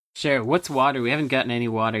Sure. What's water? We haven't gotten any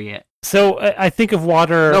water yet. So I think of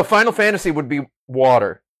water. No, Final Fantasy would be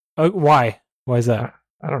water. Why? Why is that?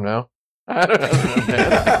 I don't know. I don't know.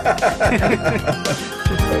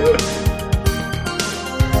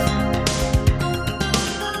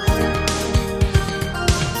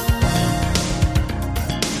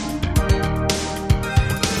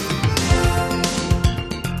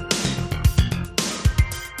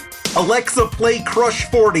 Alexa, play Crush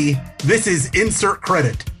 40. This is Insert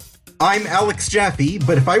Credit. I'm Alex Jaffe,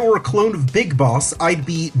 but if I were a clone of Big Boss, I'd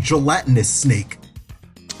be Gelatinous Snake.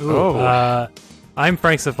 Ooh. I'm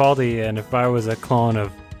Frank Cifaldi, and if I was a clone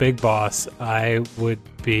of Big Boss, I would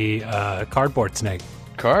be Cardboard Snake.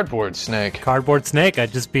 Cardboard Snake. Cardboard Snake.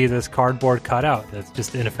 I'd just be this cardboard cutout that's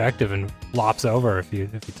just ineffective and lops over if you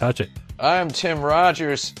touch it. I'm Tim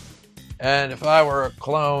Rogers, and if I were a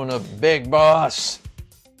clone of Big Boss...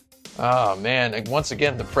 Oh, man. Once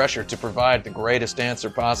again, the pressure to provide the greatest answer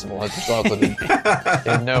possible has resulted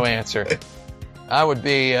in no answer. I would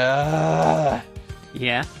be, Yeah?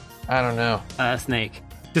 I don't know. Snake.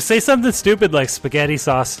 Just say something stupid like spaghetti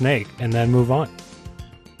sauce snake, and then move on.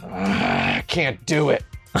 I can't do it.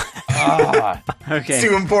 Okay. It's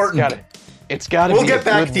too important. It's got to We'll be get a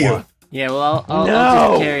back good to you. one. Yeah, well, I'll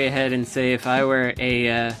just carry ahead and say if I were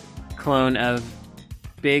a clone of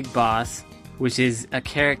Big Boss, which is a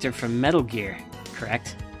character from Metal Gear,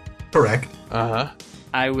 correct? Correct. Uh-huh.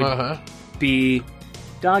 I would be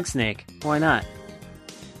Dog Snake. Why not?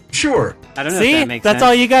 Sure. I don't know See? if that makes That's sense.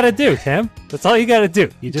 all you gotta do, Tim. That's all you gotta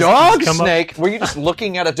do. You just Dog come up- Snake? Were you just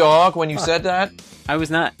looking at a dog when you said that? I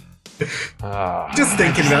was not. Just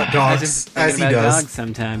thinking about I dogs, just as thinking he about does. dogs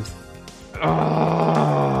sometimes.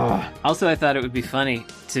 Also, I thought it would be funny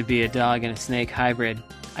to be a dog and a snake hybrid.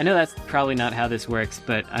 I know that's probably not how this works,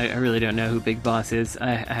 but I really don't know who Big Boss is.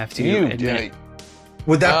 I have to admit.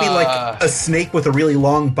 Would that be like a snake with a really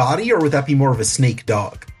long body, or would that be more of a snake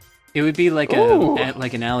dog? It would be like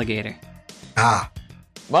like an alligator. Ah.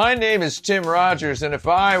 My name is Tim Rogers, and if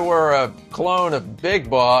I were a clone of Big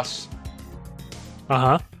Boss...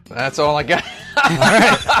 Uh-huh. That's all I got.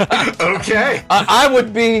 Okay. I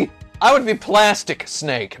would be Plastic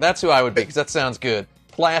Snake. That's who I would be, because that sounds good.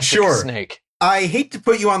 Plastic Snake. I hate to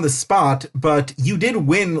put you on the spot, but you did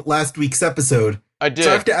win last week's episode. I did.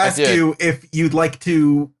 So I have to ask you if you'd like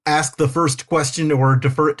to ask the first question or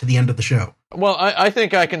defer it to the end of the show. Well, I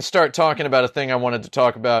think I can start talking about a thing I wanted to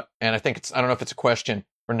talk about, and I don't know if it's a question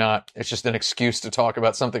or not. It's just an excuse to talk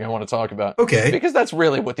about something I want to talk about. Okay. Because that's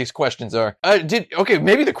really what these questions are.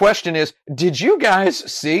 Maybe the question is, did you guys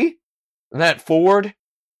see that Ford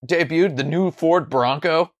debuted the new Ford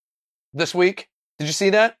Bronco this week? Did you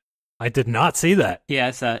see that? I did not see that. Yeah,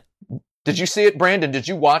 I saw it. Did you see it, Brandon? Did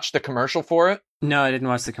you watch the commercial for it? No, I didn't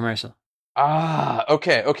watch the commercial.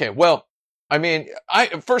 Okay. Well, I mean,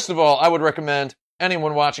 first of all, I would recommend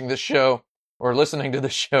anyone watching this show or listening to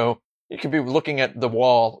this show, you could be looking at the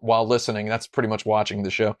wall while listening. That's pretty much watching the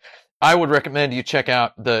show. I would recommend you check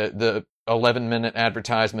out the 11-minute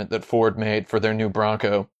advertisement that Ford made for their new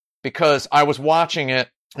Bronco, because I was watching it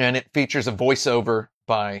and it features a voiceover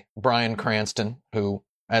by Bryan Cranston, who,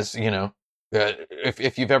 as you know,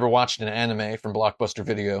 if you've ever watched an anime from Blockbuster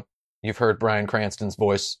Video, you've heard Bryan Cranston's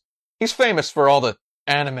voice. He's famous for all the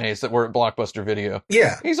animes that were at Blockbuster Video.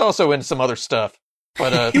 Yeah. He's also in some other stuff.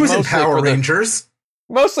 But he was in Power Rangers.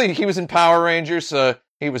 Mostly he was in Power Rangers.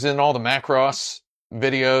 He was in all the Macross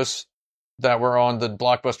videos that were on the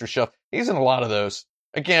Blockbuster shelf. He's in a lot of those.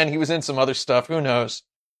 Again, he was in some other stuff. Who knows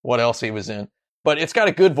what else he was in. But it's got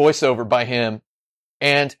a good voiceover by him.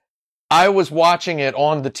 And I was watching it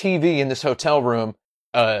on the TV in this hotel room.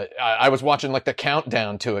 I was watching like the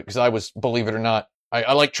countdown to it because I was, believe it or not,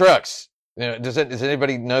 I like trucks. You know, does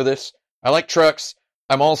anybody know this? I like trucks.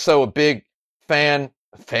 I'm also a big fan.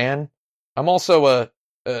 I'm also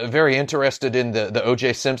very interested in the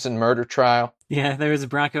O.J. Simpson murder trial. Yeah, there was a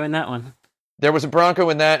Bronco in that one. There was a Bronco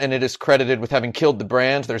in that, and it is credited with having killed the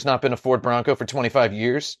brand. There's not been a Ford Bronco for 25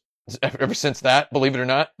 years. Ever since that, believe it or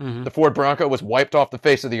not, the Ford Bronco was wiped off the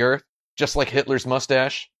face of the earth, just like Hitler's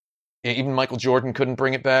mustache. Even Michael Jordan couldn't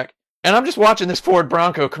bring it back. And I'm just watching this Ford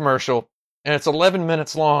Bronco commercial, and it's 11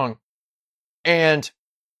 minutes long. And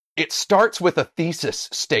it starts with a thesis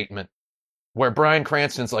statement where Bryan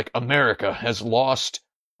Cranston's like, America has lost,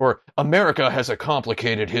 or America has a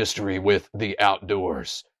complicated history with the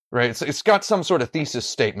outdoors, right? It's got some sort of thesis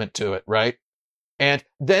statement to it, right? And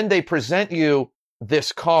then they present you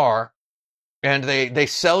this car, and they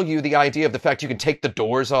sell you the idea of the fact you can take the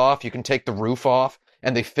doors off, you can take the roof off,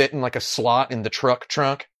 and they fit in like a slot in the truck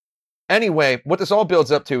trunk. Anyway, what this all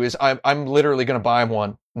builds up to is I'm literally going to buy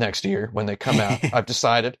one next year when they come out. I've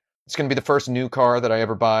decided. It's going to be the first new car that I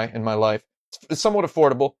ever buy in my life. It's somewhat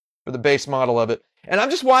affordable for the base model of it. And I'm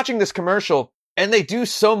just watching this commercial, and they do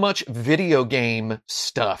so much video game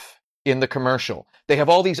stuff in the commercial. They have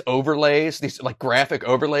all these overlays, these like graphic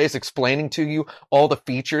overlays explaining to you all the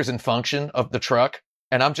features and function of the truck.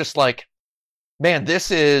 And I'm just like, man,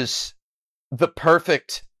 this is the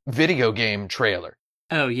perfect video game trailer.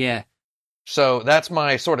 Oh, yeah. So that's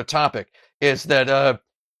my sort of topic, is that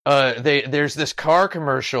there's this car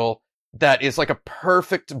commercial that is like a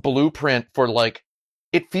perfect blueprint for like,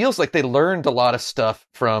 it feels like they learned a lot of stuff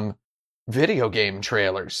from video game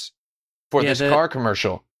trailers for this car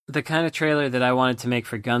commercial. The kind of trailer that I wanted to make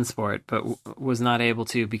for Gunsport, but was not able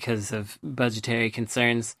to because of budgetary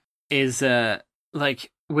concerns, is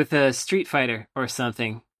like with a Street Fighter or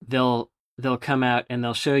something. They'll come out and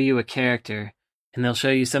they'll show you a character, and they'll show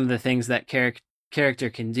you some of the things that character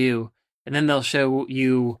can do, and then they'll show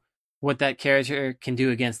you what that character can do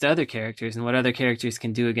against other characters and what other characters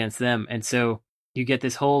can do against them. And so you get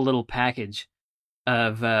this whole little package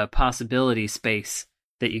of possibility space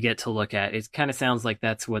that you get to look at. It kind of sounds like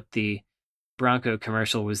that's what the Bronco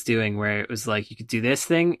commercial was doing, where it was like you could do this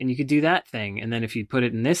thing and you could do that thing, and then if you put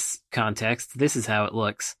it in this context, this is how it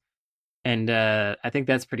looks. And I think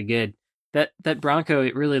that's pretty good. That Bronco,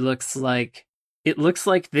 it really looks like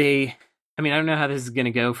they, I mean, I don't know how this is going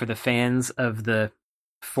to go for the fans of the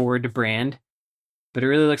Ford brand, but it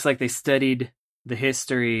really looks like they studied the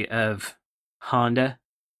history of Honda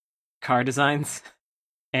car designs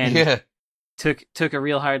and took a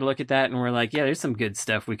real hard look at that and were like, yeah, there's some good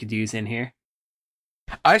stuff we could use in here.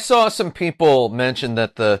 I saw some people mention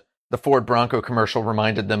that the Ford Bronco commercial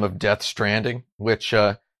reminded them of Death Stranding, which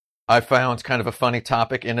I found kind of a funny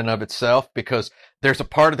topic in and of itself, because there's a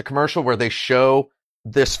part of the commercial where they show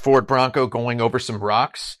this Ford Bronco going over some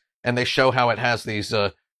rocks, and they show how it has these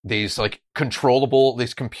like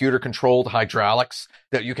these computer controlled hydraulics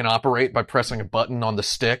that you can operate by pressing a button on the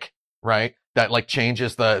stick, right? That like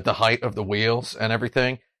changes the height of the wheels and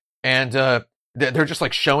everything. And they're just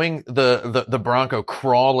like showing the Bronco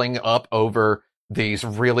crawling up over these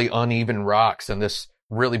really uneven rocks and this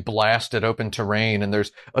really blasted open terrain. And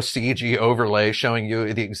there's a CG overlay showing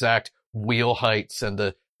you the exact wheel heights and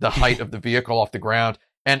the height of the vehicle off the ground.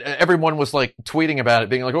 And everyone was like tweeting about it,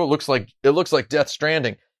 being like, oh, it looks like Death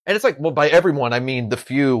Stranding. And it's like, well, by everyone, I mean the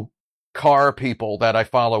few car people that I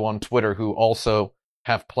follow on Twitter who also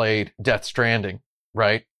have played Death Stranding,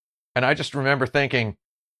 right? And I just remember thinking,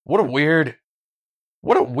 what a weird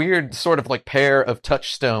sort of like pair of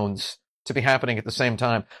touchstones to be happening at the same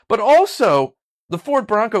time. But also, the Ford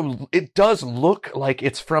Bronco, it does look like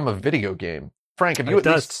it's from a video game. Frank, have you at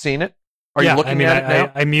least seen it? Are you looking at it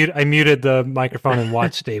now? I muted the microphone and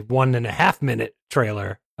watched a 1.5 minute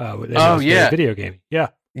trailer. Video game. Yeah.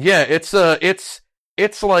 Yeah, it's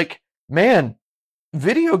like, man,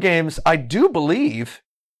 video games, I do believe,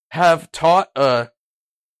 have taught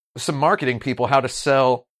some marketing people how to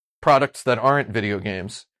sell products that aren't video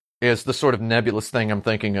games, is the sort of nebulous thing I'm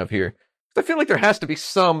thinking of here. I feel like there has to be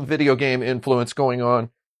some video game influence going on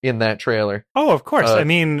in that trailer. Oh, of course. I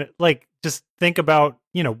mean, like, just think about,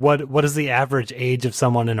 what is the average age of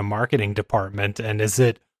someone in a marketing department, and is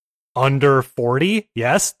it under 40?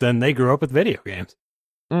 Yes, then they grew up with video games.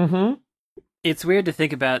 Mm-hmm. It's weird to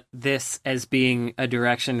think about this as being a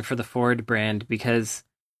direction for the Ford brand, because,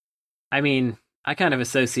 I mean, I kind of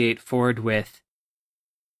associate Ford with...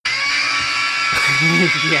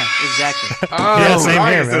 yeah, exactly. Oh, yeah, same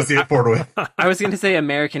here, associate Ford with. I was going to say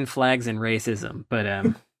American flags and racism, but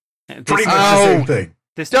pretty much the same thing.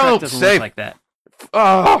 This truck doesn't look like that.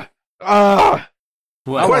 What?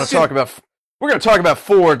 We're going to talk about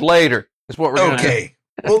Ford later. Is what we're going to do. Okay,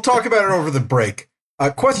 we'll talk about it over the break.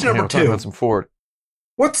 Question number 2. About some Ford.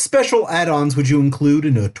 What special add-ons would you include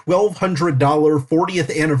in a $1,200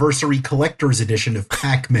 40th anniversary collector's edition of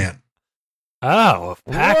Pac-Man? Oh,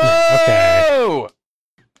 Pac-Man.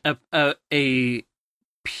 Okay. A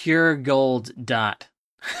pure gold dot.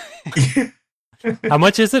 How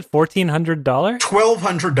much is it? $1,400?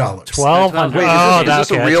 $1,200. $1,200. Wait, is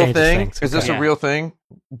this a real thing? Is this a real thing,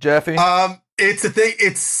 Jeffy? It's a thing.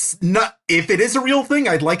 It's not. If it is a real thing,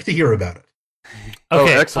 I'd like to hear about it.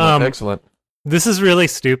 Okay, excellent. This is really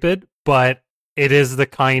stupid, but it is the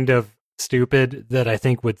kind of stupid that I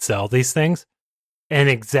think would sell these things. An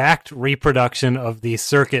exact reproduction of the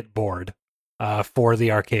circuit board for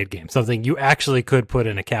the arcade game. Something you actually could put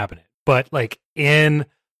in a cabinet, but like in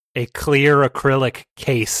a clear acrylic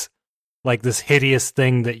case, like this hideous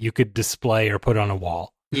thing that you could display or put on a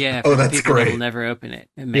wall. Yeah, for that's people great. That will never open it.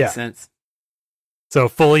 It makes sense. So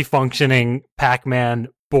fully functioning Pac-Man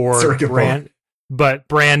board, but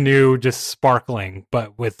brand new, just sparkling,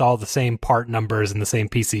 but with all the same part numbers and the same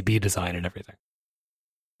PCB design and everything.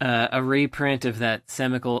 A reprint of that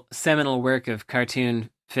seminal work of cartoon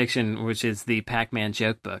fiction, which is the Pac-Man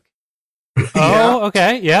joke book. Oh,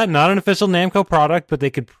 okay. Yeah, not an official Namco product, but they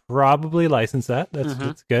could probably license that.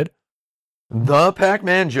 That's good. The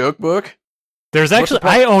Pac-Man joke book? There's actually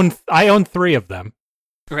I own 3 of them.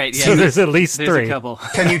 Right, yeah. So there's at least there's 3. a couple.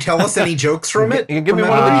 Can you tell us any jokes from it? Give me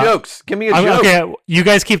one of the jokes. Give me a joke. Okay, you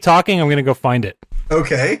guys keep talking. I'm going to go find it.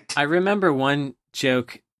 Okay. I remember one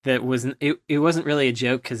joke that wasn't it wasn't really a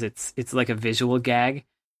joke because it's like a visual gag,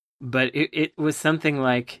 but it was something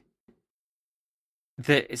like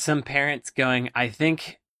some parents going, I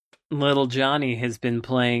think little Johnny has been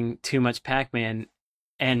playing too much Pac-Man,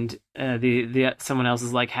 and the someone else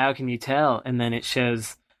is like, how can you tell? And then it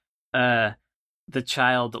shows the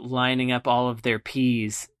child lining up all of their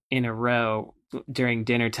peas in a row during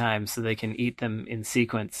dinner time so they can eat them in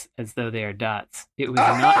sequence as though they are dots. It was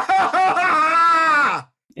not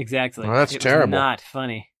exactly. Well, that's terrible. Was not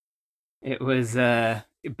funny. It was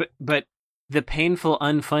but the painful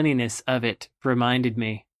unfunniness of it reminded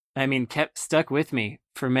me. I mean, stuck with me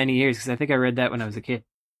for many years because I think I read that when I was a kid.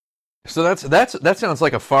 So that sounds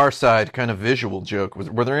like a Far Side kind of visual joke.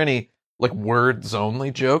 Were there any like words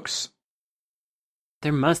only jokes?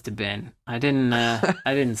 There must have been. I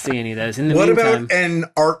didn't see any of those. In the what meantime, about an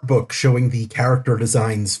art book showing the character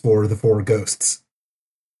designs for the 4 ghosts?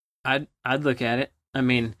 I'd look at it. I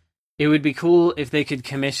mean, it would be cool if they could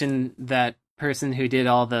commission that person who did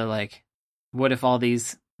all the like, what if all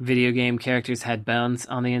these video game characters had bones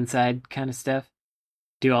on the inside kind of stuff.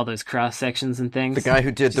 Do all those cross sections and things. The guy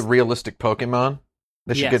who did the realistic Pokemon.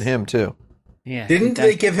 They should get him too. Yeah. Didn't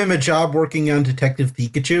they give him a job working on Detective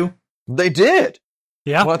Pikachu? They did.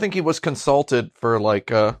 Yeah. Well, I think he was consulted for like,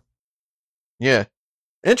 yeah.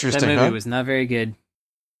 Interesting, That movie huh? was not very good.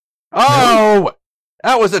 Oh!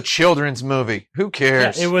 That was a children's movie. Who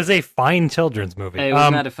cares? Yeah, it was a fine children's movie. It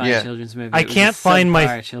was not a fine yeah. children's movie. I It was can't a find my-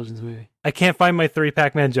 subpar children's movie. I can't find my 3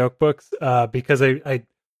 Pac-Man joke books because I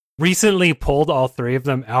recently pulled all 3 of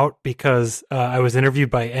them out because I was interviewed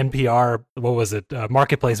by NPR, what was it,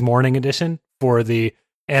 Marketplace Morning Edition for the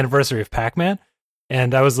anniversary of Pac-Man.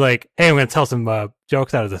 And I was like, hey, I'm going to tell some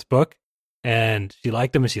jokes out of this book. And she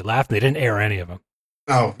liked them and she laughed and they didn't air any of them.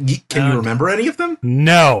 Oh, can you remember any of them?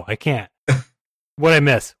 No, I can't. What'd I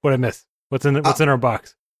miss? What's in our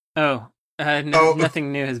box?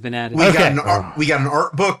 Nothing new has been added. We Okay. got an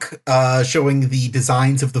art book showing the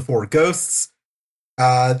designs of the 4 ghosts.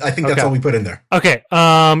 I think that's Okay. all we put in there. Okay.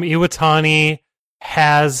 Iwatani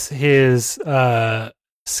has his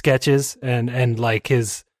sketches and like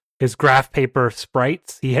his graph paper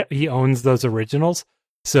sprites. He owns those originals.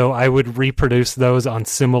 So I would reproduce those on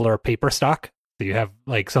similar paper stock. So you have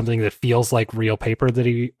like something that feels like real paper that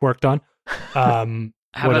he worked on. How what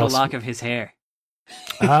about else? a lock of his hair?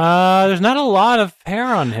 There's not a lot of hair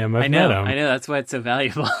on him. I've I know. met him. I know. That's why it's so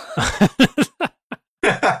valuable.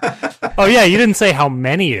 Oh yeah, you didn't say how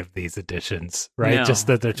many of these editions, right? No, Just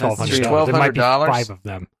that they're that's $1,200. true. There might be $1,200? 5 of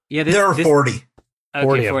them. Yeah, There are 40. Okay,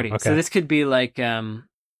 40 40. of them, So okay. this could be like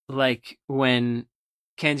when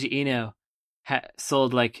Kenji Eno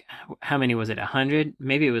sold like, how many was it? 100?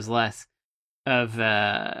 Maybe it was less of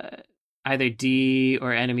either D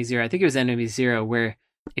or Enemy Zero. I think it was Enemy Zero, where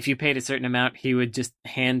if you paid a certain amount, he would just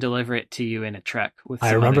hand deliver it to you in a truck with some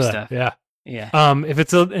I remember other that. stuff. Yeah. Yeah. If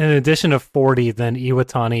it's an edition of 40, then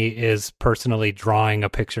Iwatani is personally drawing a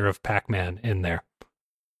picture of Pac-Man in there.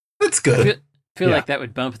 That's I good. feel Yeah. like that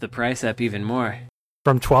would bump the price up even more.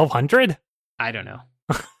 From 1,200? I don't know.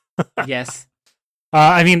 Yes.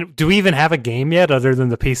 I mean, do we even have a game yet other than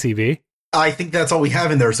the PCB? I think that's all we have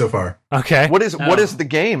in there so far. Okay. What is the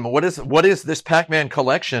game? What is this Pac-Man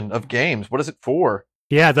collection of games? What is it for?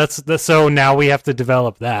 Yeah, that's so now we have to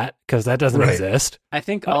develop that because that doesn't Right. exist. I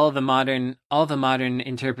think all the modern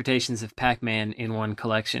interpretations of Pac-Man in one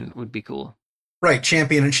collection would be cool. Right,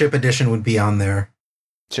 Championship Edition would be on there.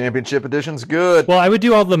 Championship Edition's good. Well, I would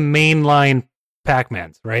do all the mainline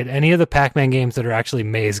Pac-Mans, right? Any of the Pac-Man games that are actually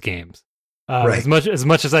maze games. Right. As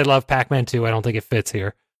much as I love Pac-Man 2, I don't think it fits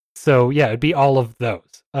here. So yeah, it'd be all of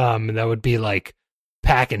those. And that would be like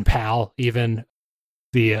Pac and Pal, even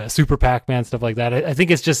the Super Pac-Man, stuff like that. I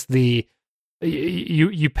think it's just the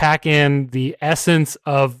you pack in the essence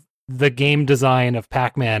of the game design of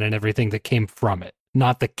Pac-Man and everything that came from it,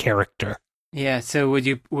 not the character. Yeah, so would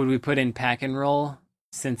we put in Pack and Roll,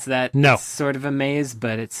 since that No. is sort of a maze,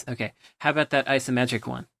 but it's okay. How about that isometric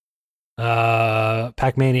one?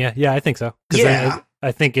 Pac-Mania, yeah, I think so. 'Cause Yeah.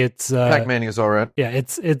 I think it's Pac-Mania is all right. yeah,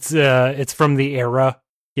 it's from the era.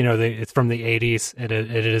 You know, it's from the 80s. It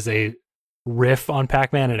is a riff on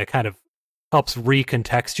Pac-Man, and it kind of helps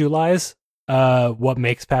recontextualize what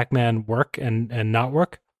makes Pac-Man work and not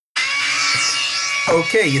work.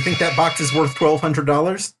 Okay, you think that box is worth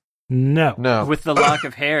 $1,200? No. With the lock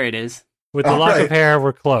of hair, it is. With the lock of hair,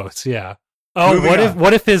 we're close. Yeah. Oh,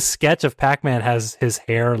 what if his sketch of Pac-Man has his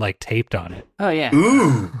hair like taped on it? Oh yeah.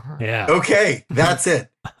 Ooh. Yeah. Okay, that's it.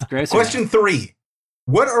 Question 3.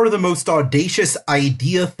 What are the most audacious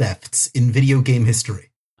idea thefts in video game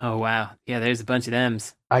history? Oh wow. Yeah, there's a bunch of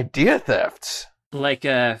thems. Idea thefts. Like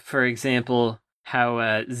for example,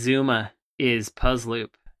 how Zuma is Puzzloop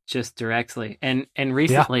just directly. And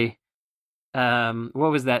recently what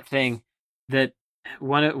was that thing that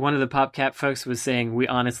one of the PopCap folks was saying, we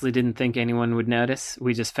honestly didn't think anyone would notice.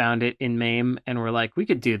 We just found it in MAME and we're like, we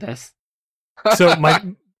could do this. So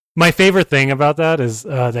my favorite thing about that is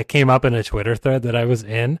that came up in a Twitter thread that I was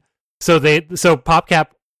in. So PopCap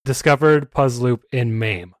discovered Puzzloop in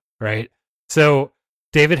MAME, right? So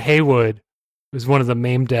David Haywood was one of the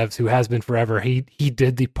MAME devs who has been forever. He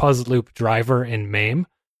did the Puzzloop driver in MAME,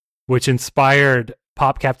 which inspired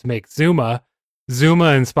PopCap to make Zuma.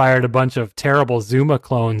 Zuma inspired a bunch of terrible Zuma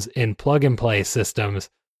clones in plug-and-play systems,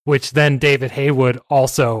 which then David Haywood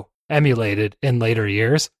also emulated in later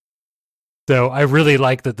years. So I really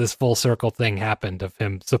like that this full circle thing happened of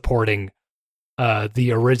him supporting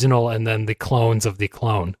the original and then the clones of the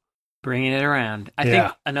clone. Bringing it around. I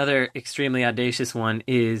think another extremely audacious one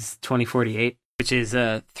is 2048, which is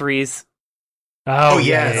Threes. Oh,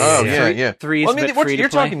 yes. Yeah. Threes, well, I mean, but free you're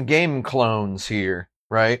to play. talking game clones here,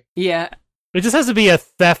 right? Yeah. It just has to be a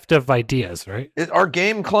theft of ideas, right? Are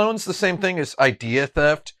game clones the same thing as idea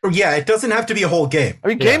theft? Yeah, it doesn't have to be a whole game. I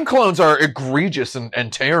mean, game clones are egregious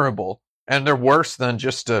and terrible, and they're worse than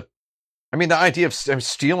just I mean, the idea of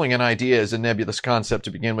stealing an idea is a nebulous concept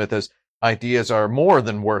to begin with, as ideas are more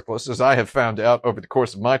than worthless, as I have found out over the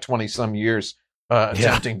course of my 20-some years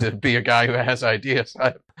attempting to be a guy who has ideas.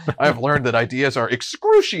 I've learned that ideas are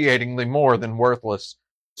excruciatingly more than worthless.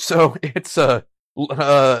 So it's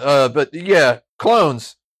but yeah,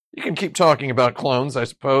 clones. You can keep talking about clones, I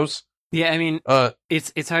suppose. Yeah, I mean,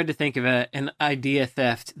 it's hard to think of an idea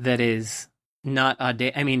theft that is not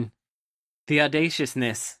audacious. I mean, the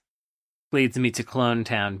audaciousness leads me to Clone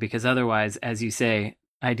Town, because otherwise, as you say,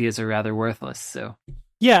 ideas are rather worthless. So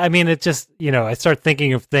yeah, I mean, it just, I start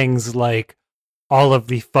thinking of things like all of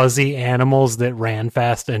the fuzzy animals that ran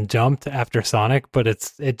fast and jumped after Sonic, but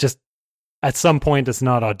it just at some point it's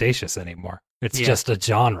not audacious anymore. It's just a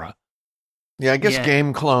genre. Yeah, I guess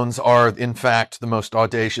game clones are, in fact, the most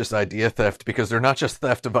audacious idea theft, because they're not just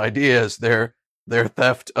theft of ideas, they're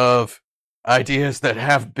theft of ideas that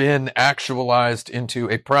have been actualized into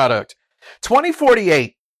a product.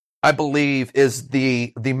 2048, I believe, is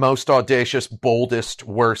the most audacious, boldest,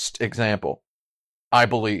 worst example. I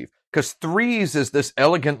believe. Because Threes is this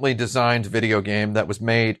elegantly designed video game that was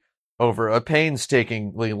made over a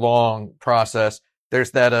painstakingly long process.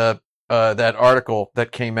 There's that article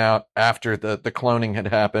that came out after the cloning had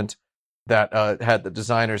happened that had the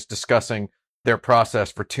designers discussing their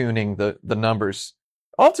process for tuning the numbers.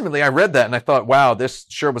 Ultimately, I read that and I thought, wow, this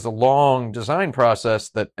sure was a long design process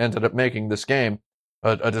that ended up making this game.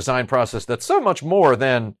 A design process that's so much more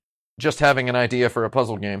than just having an idea for a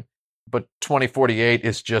puzzle game. But 2048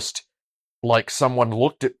 is just like someone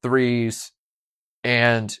looked at Threes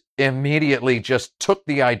and immediately just took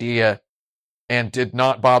the idea and did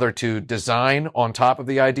not bother to design on top of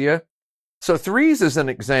the idea. So Threes is an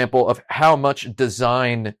example of how much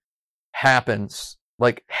design happens,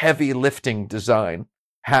 like heavy lifting design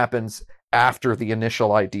happens after the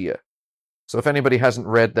initial idea. So if anybody hasn't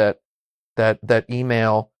read that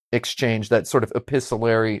email exchange, that sort of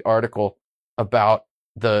epistolary article about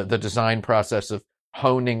the design process of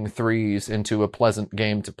honing Threes into a pleasant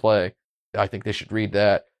game to play, I think they should read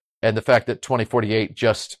that. And the fact that 2048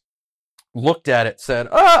 just looked at it, said,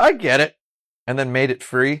 I get it, and then made it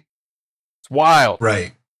free. It's wild.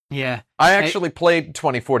 Right. Yeah. I actually played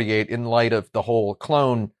 2048 in light of the whole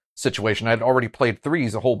clone situation. I'd already played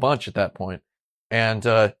Threes a whole bunch at that point. And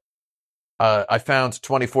I found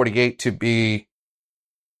 2048 to be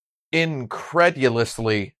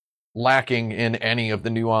incredulously lacking in any of the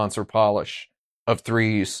nuance or polish of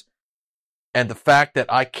Threes. And the fact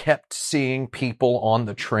that I kept seeing people on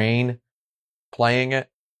the train playing it,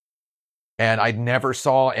 and I never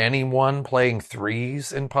saw anyone playing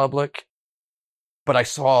Threes in public, but I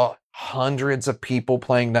saw hundreds of people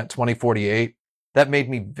playing that 2048, that made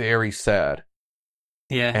me very sad.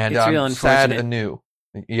 Yeah, and it's real I'm unfortunate. sad anew.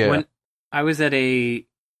 Yeah. When I was at a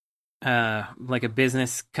like a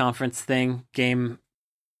business conference thing, game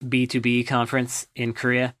B2B conference in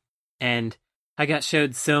Korea, and I got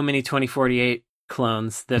showed so many 2048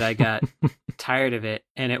 clones that I got tired of it.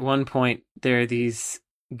 And at one point, there are these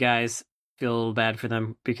guys, feel bad for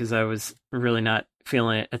them because I was really not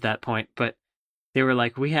feeling it at that point, but they were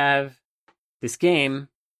like, we have this game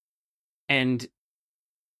and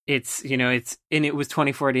it's, you know, and it was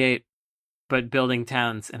 2048, but building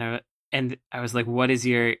towns. And I was like, what is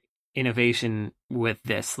your innovation with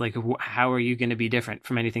this? Like, how are you going to be different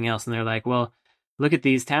from anything else? And they're like, well, look at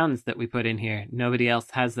these towns that we put in here. Nobody else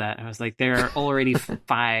has that. And I was like, there are already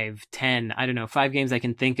 5, 10, I don't know, 5 games I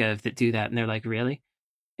can think of that do that. And they're like, really?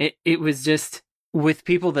 It was just with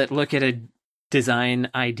people that look at a design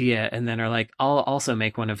idea and then are like, I'll also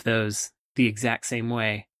make one of those the exact same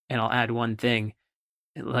way and I'll add one thing.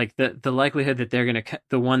 Like the likelihood that they're going to,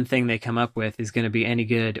 the one thing they come up with is going to be any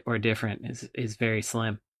good or different is very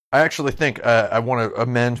slim. I actually think I want to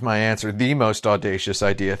amend my answer. The most audacious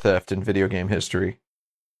idea theft in video game history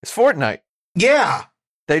is Fortnite. Yeah.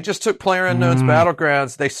 They just took PlayerUnknown's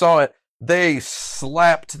Battlegrounds. They saw it. They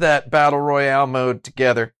slapped that Battle Royale mode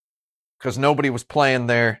together because nobody was playing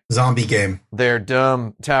their zombie game. Their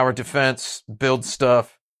dumb tower defense, build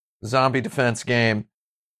stuff, zombie defense game.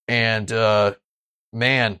 And,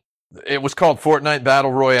 man, it was called Fortnite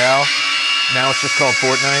Battle Royale. Now it's just called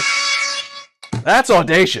Fortnite. That's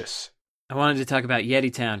audacious. I wanted to talk about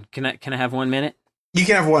Yeti Town. Can I have 1 minute? You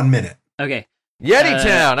can have 1 minute. Okay. Yeti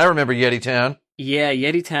Town. I remember Yeti Town. Yeah,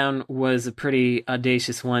 Yeti Town was a pretty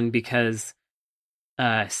audacious one because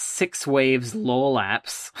 6 Waves LOL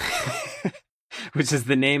Apps, which is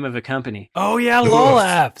the name of a company. Oh yeah, LOL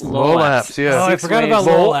Apps. LOL Apps, yeah. Oh, I forgot about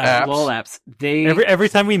LOL Apps. LOL Apps. Every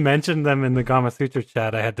time we mentioned them in the Gama Sutra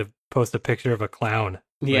chat, I had to post a picture of a clown.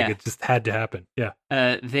 Yeah. Like, it just had to happen. Yeah.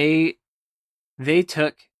 They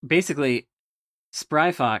took, basically,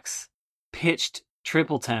 Spry Fox pitched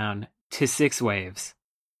Triple Town to 6 Waves.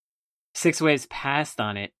 6 Waves passed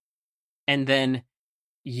on it, and then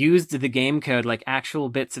used the game code, like actual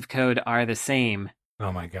bits of code are the same.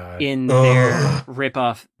 Oh my god. In their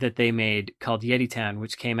ripoff that they made called Yeti Town,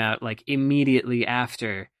 which came out like immediately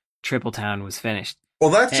after Triple Town was finished. Well,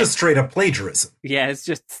 that's just straight up plagiarism. Yeah, it's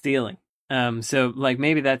just stealing. So like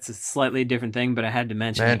maybe that's a slightly different thing, but I had to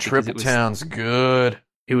mention Man, it Triple Town's good.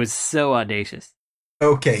 It was so audacious.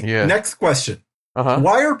 Okay, yeah. Next question.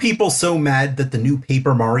 Why are people so mad that the new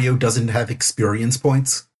Paper Mario doesn't have experience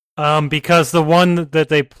points? Because the one that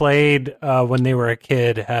they played when they were a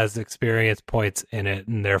kid has experience points in it,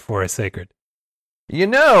 and therefore is sacred. You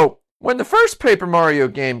know, when the first Paper Mario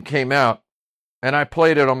game came out, and I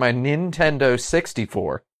played it on my Nintendo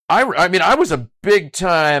 64, I mean, I was a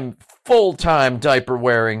big-time, full-time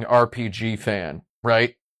diaper-wearing RPG fan,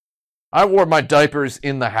 right? I wore my diapers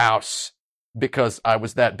in the house because I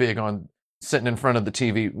was that big on sitting in front of the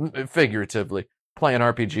TV, figuratively, playing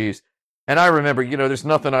RPGs. And I remember, you know, there's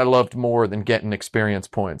nothing I loved more than getting experience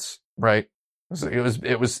points, right?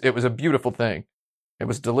 It was a beautiful thing. It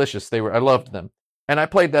was delicious. I loved them. And I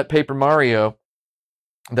played that Paper Mario,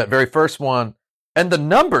 that very first one, and the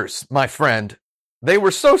numbers, my friend, they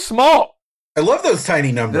were so small. I love those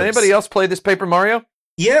tiny numbers. Did anybody else play this Paper Mario?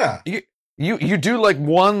 Yeah. You do like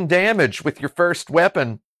 1 damage with your first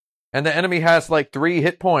weapon, and the enemy has like 3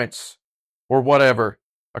 hit points. Or whatever.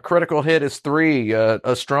 A critical hit is 3.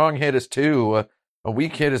 A strong hit is 2. A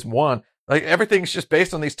weak hit is 1. Like, everything's just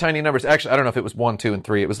based on these tiny numbers. Actually, I don't know if it was 1, 2, and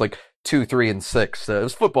 3. It was like 2, 3, and 6. It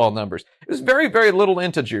was football numbers. It was very, very little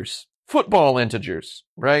integers. Football integers,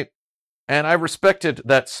 right? And I respected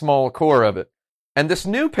that small core of it. And this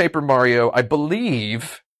new Paper Mario, I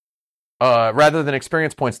believe, rather than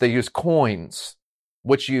experience points, they use coins,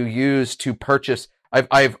 which you use to purchase.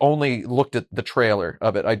 I've only looked at the trailer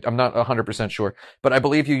of it. I'm not 100% sure, but I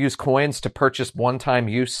believe you use coins to purchase one-time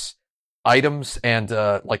use items and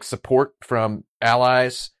like support from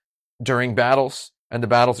allies during battles, and the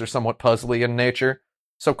battles are somewhat puzzly in nature.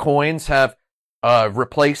 So coins have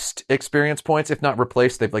replaced experience points. If not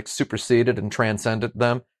replaced, they've like superseded and transcended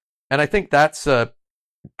them. And I think that's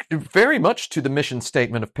very much to the mission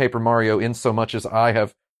statement of Paper Mario, in so much as I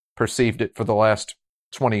have perceived it for the last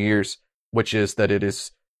 20 years. Which is that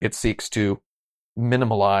it seeks to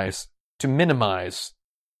minimize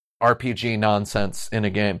RPG nonsense in a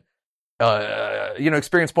game. You know,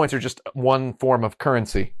 experience points are just one form of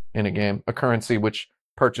currency in a game, a currency which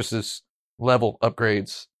purchases level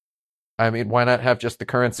upgrades. I mean, why not have just the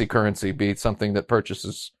currency be something that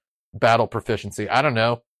purchases battle proficiency? I don't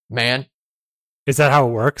know, man. Is that how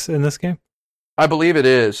it works in this game? I believe it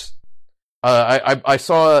is. I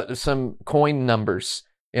saw some coin numbers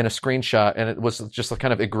in a screenshot, and it was just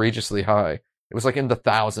kind of egregiously high. It was like in the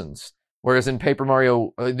thousands. Whereas in Paper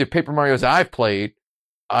Mario, the Paper Marios I've played,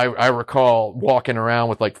 I recall walking around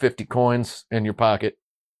with like 50 coins in your pocket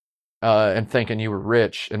and thinking you were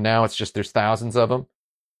rich, and now it's just there's thousands of them.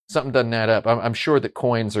 Something doesn't add up. I'm sure that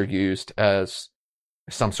coins are used as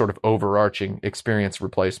some sort of overarching experience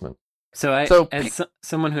replacement. So as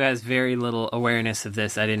someone who has very little awareness of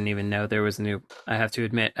this, I didn't even know there was a new. I have to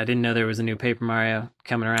admit, I didn't know there was a new Paper Mario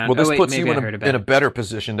coming around. Well, this puts you in a better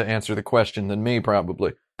position to answer the question than me,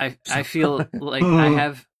 probably. I feel like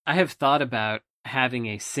I have thought about having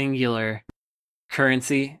a singular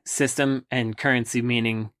currency system, and currency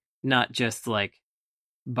meaning not just like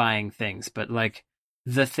buying things, but like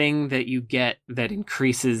the thing that you get that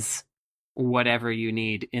increases whatever you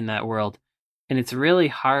need in that world. And it's really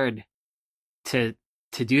hard to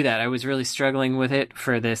do that. I was really struggling with it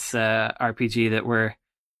for this RPG that we're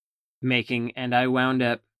making, and I wound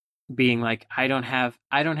up being like, I don't have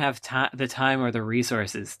the time or the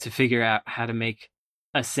resources to figure out how to make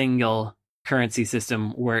a single currency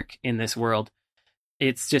system work in this world.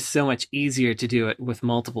 It's just so much easier to do it with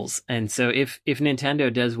multiples. And so if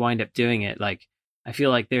Nintendo does wind up doing it, like, I feel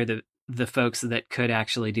like they're the folks that could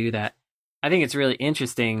actually do that. I think it's really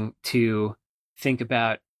interesting to think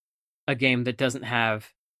about a game that doesn't have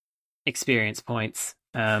experience points.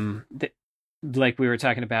 Like we were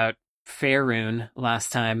talking about Faerun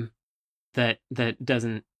last time, that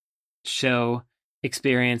doesn't show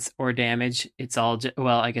experience or damage. It's all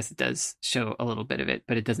well, I guess it does show a little bit of it,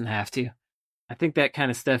 but it doesn't have to. I think that kind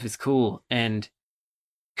of stuff is cool and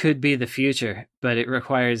could be the future, but it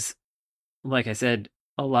requires, like I said,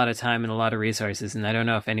 a lot of time and a lot of resources, and I don't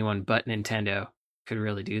know if anyone but Nintendo could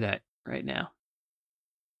really do that right now.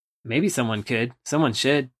 Maybe someone could. Someone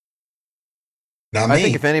should. Not me. I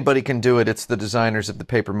think if anybody can do it, it's the designers of the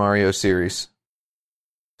Paper Mario series.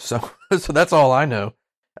 So that's all I know.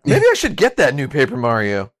 Maybe I should get that new Paper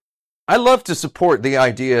Mario. I love to support the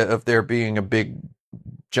idea of there being a big,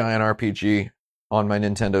 giant RPG on my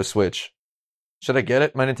Nintendo Switch. Should I get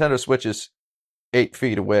it? My Nintendo Switch is 8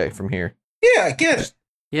 feet away from here. Yeah, get it.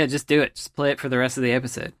 Yeah, just do it. Just play it for the rest of the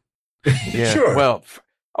episode. Yeah, Sure. Well,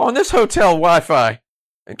 on this hotel Wi-Fi,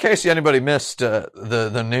 in case anybody missed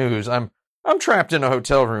the news, I'm trapped in a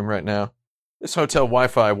hotel room right now. This hotel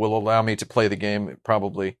Wi-Fi will allow me to play the game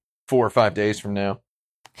probably 4 or 5 days from now.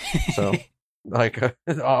 So,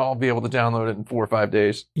 I'll be able to download it in 4 or 5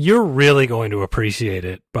 days. You're really going to appreciate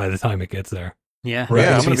it by the time it gets there. Yeah. Right.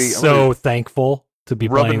 I'm I'm going to gonna be so thankful to be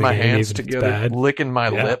rubbing playing my the game, hands even if it's together, bad. licking my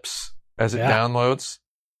Yeah. lips as it Yeah. downloads.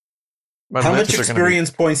 My How lips much are gonna experience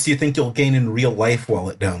points do you think you'll gain in real life while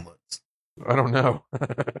it downloads? I don't know.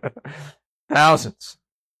 Thousands.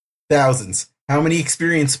 Thousands. How many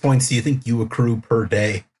experience points do you think you accrue per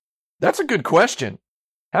day? That's a good question.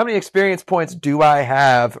 How many experience points do I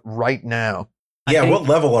have right now? Yeah, think- what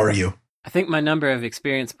level are you? I think my number of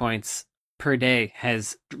experience points per day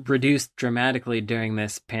has reduced dramatically during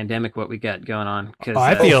this pandemic, what we got going on. Cause,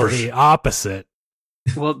 I feel for the sure. opposite.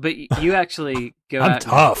 well, but you actually go I'm out.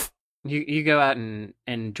 tough. You go out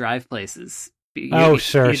and drive places.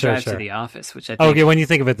 Sure. You drive to the office, which I think. Okay, when you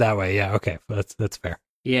think of it that way, yeah, okay, that's fair.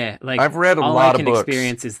 Yeah, like I've read a all lot I of can books.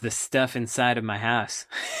 experience is the stuff inside of my house.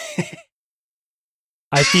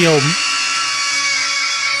 I feel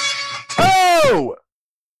Oh!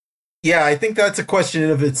 Yeah, I think that's a question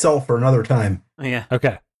of itself for another time. Yeah.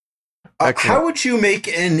 okay. Excellent. How would you make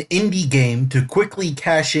an indie game to quickly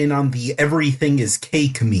cash in on the everything is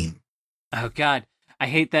cake meme? Oh God, I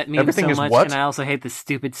hate that meme Everything so is much, what? and I also hate the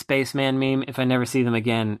stupid spaceman meme. If I never see them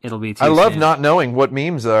again, it'll be too I love soon. not knowing what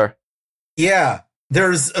memes are. Yeah,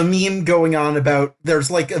 there's a meme going on about, there's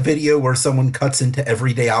like a video where someone cuts into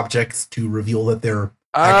everyday objects to reveal that they're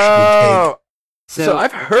actually cake. So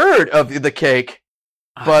I've heard of the cake,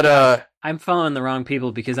 Oh, but God, I'm following the wrong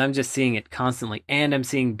people because I'm just seeing it constantly, and I'm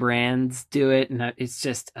seeing brands do it, and it's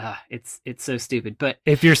just it's so stupid. But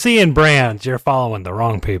If you're seeing brands, you're following the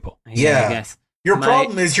wrong people. Yeah. I guess Your My-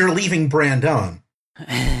 problem is you're leaving brand on.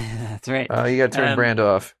 that's right. you got to turn brand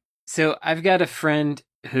off. So I've got a friend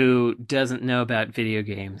who doesn't know about video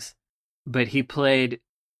games, but he played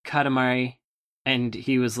Katamari, and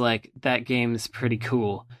he was like, "That game's pretty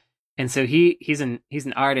cool." And so he's an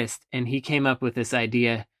artist, and he came up with this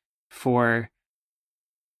idea for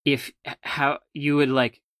how you would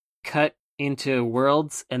like cut into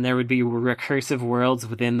worlds, and there would be recursive worlds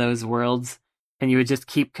within those worlds, and you would just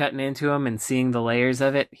keep cutting into them and seeing the layers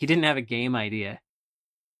of it. He didn't have a game idea,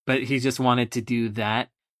 but he just wanted to do that.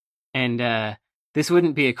 And this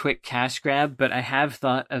wouldn't be a quick cash grab, but I have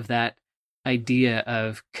thought of that idea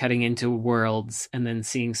of cutting into worlds and then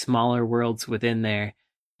seeing smaller worlds within there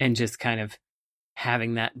and just kind of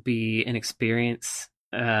having that be an experience.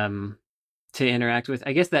 to interact with.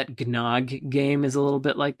 I guess that Gnog game is a little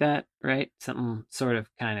bit like that, right? Something sort of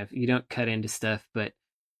kind of, you don't cut into stuff, but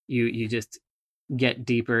you just get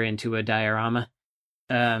deeper into a diorama.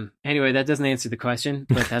 Anyway, that doesn't answer the question,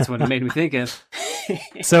 but that's what it made me think of.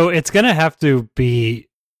 So it's going to have to be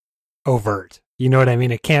overt. You know what I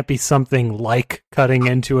mean? It can't be something like cutting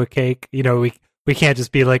into a cake. You know, we can't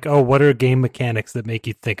just be like, oh, what are game mechanics that make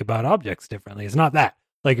you think about objects differently? It's not that.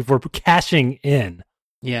 Like, if we're cashing in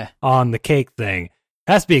on the cake thing, it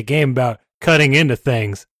has to be a game about cutting into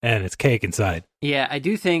things and it's cake inside. Yeah, I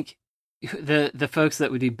do think the folks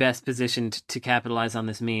that would be best positioned to capitalize on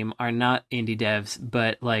this meme are not indie devs,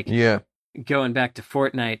 but like going back to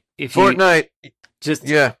Fortnite, if you just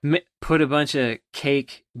put a bunch of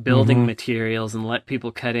cake building materials and let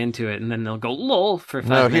people cut into it, and then they'll go lol for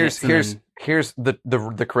 5 minutes. Here's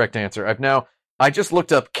the correct answer. I just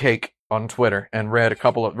looked up cake on Twitter and read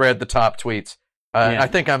the top tweets. I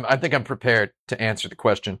think I'm prepared to answer the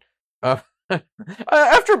question.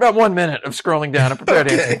 After about 1 minute of scrolling down, I'm prepared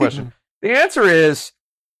to answer the question. The answer is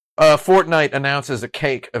Fortnite announces a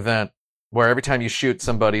cake event where every time you shoot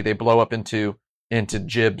somebody, they blow up into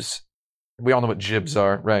gibs. We all know what gibs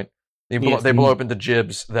are, right? They blow up into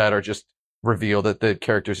gibs that are just reveal that the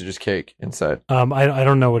characters are just cake inside. I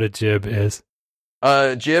don't know what a gib is.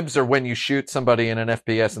 Gibs are when you shoot somebody in an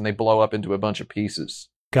FPS and they blow up into a bunch of pieces.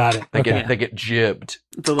 Got it. They get jibbed.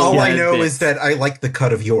 All I know is that I like the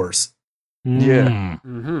cut of yours. Yeah.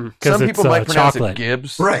 Some people might pronounce chocolate. it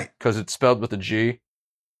Gibbs, right? Because it's spelled with a G,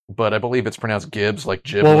 but I believe it's pronounced Gibbs, like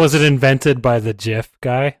Giblets. Well, was it invented by the GIF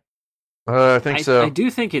guy? I think so. I do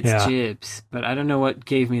think it's Jibs, but I don't know what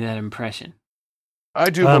gave me that impression. I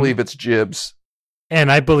do believe it's Jibs,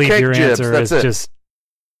 and I believe Cake your jibs, answer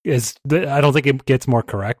I don't think it gets more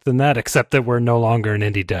correct than that, except that we're no longer an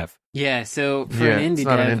indie dev. Yeah, so for an indie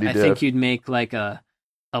dev, I think you'd make like a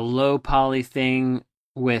low poly thing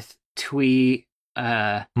with twee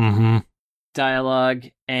dialogue,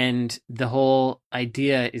 and the whole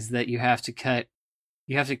idea is that you have to cut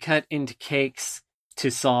into cakes to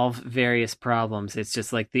solve various problems. It's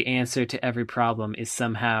just like the answer to every problem is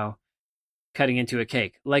somehow cutting into a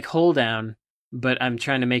cake, like Hold Down, but I'm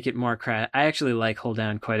trying to make it more crass. I actually like Hold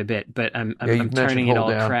Down quite a bit, but I'm turning it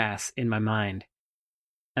all crass in my mind.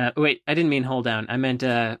 Wait, I didn't mean Hold Down. I meant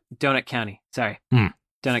Donut County. Sorry,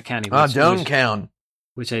 Donut County. Donut County.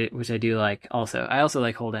 Which I do like also. I also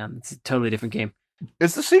like Hold Down. It's a totally different game.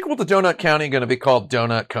 Is the sequel to Donut County going to be called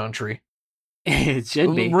Donut Country? It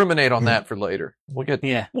should be. We'll ruminate on that for later. We'll get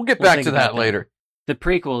we'll back to that later. The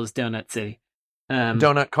prequel is Donut City.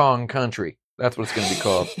 Donut Kong Country. That's what it's going to be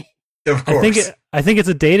called. Of course. I think it's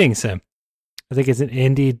a dating sim. I think it's an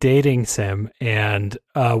indie dating sim, and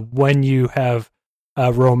when you have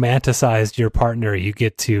romanticized your partner, you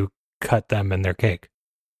get to cut them in their cake.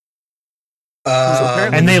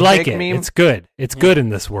 And they like it. Meme? It's good. It's good in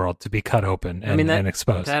this world to be cut open and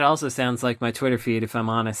exposed. That also sounds like my Twitter feed, if I'm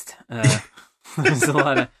honest. There's a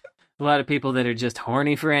lot of people that are just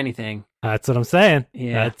horny for anything. That's what I'm saying.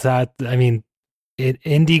 Yeah.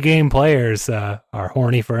 Indie game players are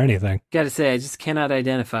horny for anything. Gotta say, I just cannot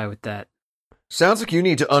identify with that. Sounds like you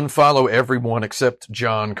need to unfollow everyone except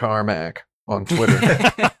John Carmack on Twitter.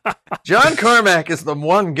 John Carmack is the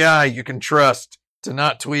one guy you can trust to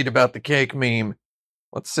not tweet about the cake meme.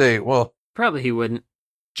 Let's see. Well, probably he wouldn't.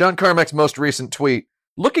 John Carmack's most recent tweet.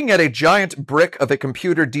 Looking at a giant brick of a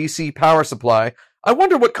computer DC power supply, I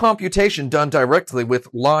wonder what computation done directly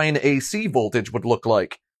with line AC voltage would look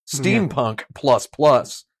like. Steampunk plus.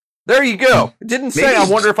 There you go. It didn't say, I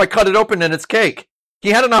wonder if I cut it open and it's cake. He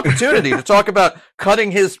had an opportunity to talk about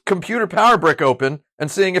cutting his computer power brick open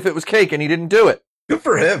and seeing if it was cake, and he didn't do it. Good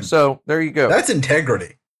for him. So, there you go. That's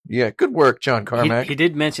integrity. Yeah, good work, John Carmack. He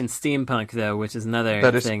did mention steampunk, though, which is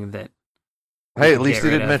another thing that... Hey, at least he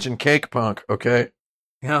didn't mention cake punk, okay?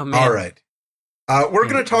 Oh, man. All right. We're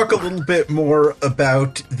going to talk a little bit more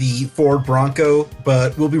about the Ford Bronco,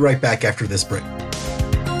 but we'll be right back after this break.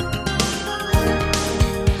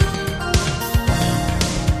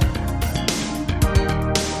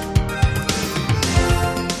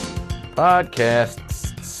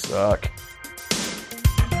 Podcasts suck.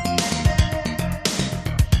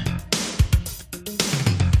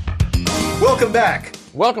 Welcome back.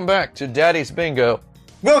 Welcome back to Daddy's Bingo.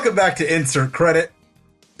 Welcome back to Insert Credit.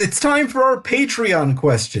 It's time for our Patreon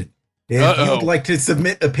question. If you'd like to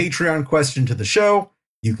submit a Patreon question to the show,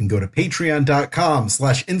 you can go to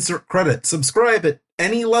patreon.com/insertcredit. Subscribe at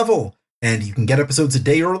any level, and you can get episodes a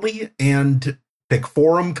day early and pick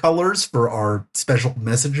forum colors for our special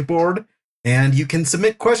message board. And you can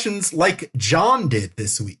submit questions like John did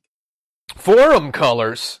this week. Forum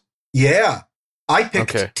colors? Yeah. I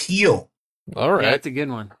picked teal. All right. Yeah, that's a good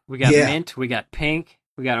one. We got mint, we got pink,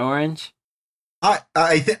 we got orange.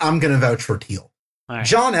 I think I'm going to vouch for teal. Right.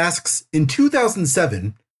 John asks, in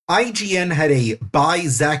 2007, IGN had a Buy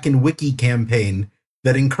Zack and Wiki campaign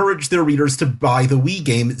that encouraged their readers to buy the Wii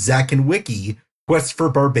game Zack and Wiki, Quest for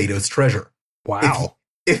Barbados Treasure. Wow.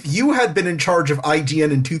 If you had been in charge of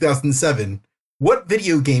IGN in 2007, what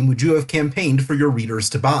video game would you have campaigned for your readers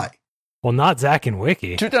to buy? Well, not Zack and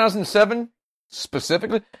Wiki. 2007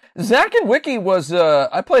 specifically. Zack and Wiki was,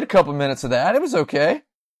 I played a couple minutes of that. It was okay.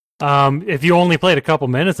 If you only played a couple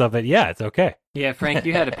minutes of it, yeah, it's okay. Yeah, Frank,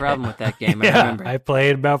 you had a problem with that game, I Yeah, remember. I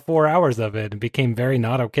played about 4 hours of it and became very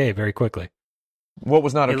not okay very quickly. What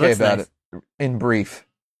was not It okay looks about nice. it? In brief.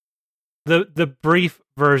 The brief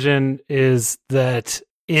version is that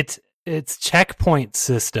its checkpoint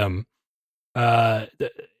system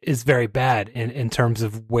is very bad in terms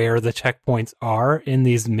of where the checkpoints are in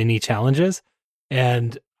these mini challenges.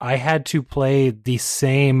 And I had to play the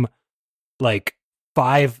same like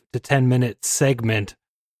 5 to 10 minute segment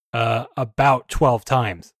about 12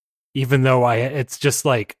 times, even though it's just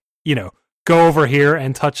like, go over here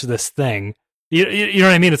and touch this thing. You know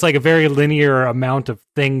what I mean? It's like a very linear amount of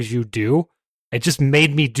things you do. It just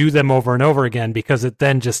made me do them over and over again because it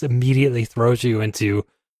then just immediately throws you into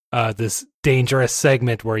this dangerous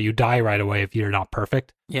segment where you die right away if you're not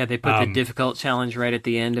perfect. Yeah, they put the difficult challenge right at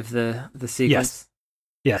the end of the sequence.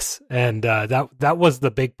 Yes, and that was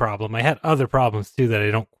the big problem. I had other problems too that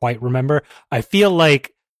I don't quite remember. I feel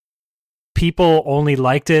like people only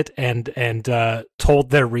liked it and told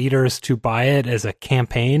their readers to buy it as a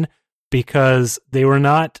campaign because they were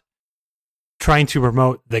not trying to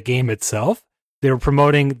promote the game itself. They were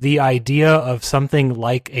promoting the idea of something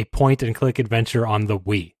like a point-and-click adventure on the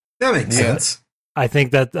Wii. That makes sense. I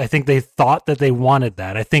think they thought that they wanted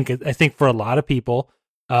that. I think for a lot of people,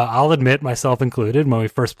 I'll admit, myself included, when we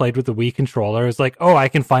first played with the Wii controller, it was like, oh, I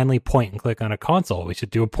can finally point and click on a console. We should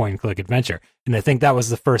do a point and click adventure. And I think that was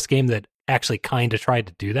the first game that actually kind of tried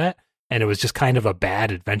to do that. And it was just kind of a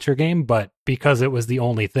bad adventure game, but because it was the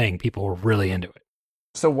only thing, people were really into it.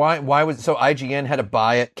 So why IGN had a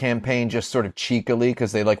buy it campaign just sort of cheekily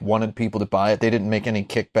because they like wanted people to buy it? They didn't make any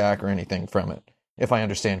kickback or anything from it, if I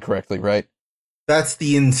understand correctly, right? That's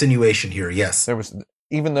the insinuation here, yes. There was,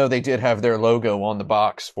 even though they did have their logo on the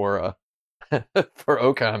box for for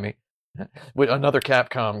Okami, with another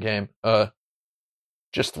Capcom game.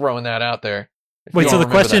 Just throwing that out there. Wait, so the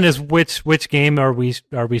question is which game are we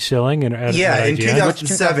shilling? In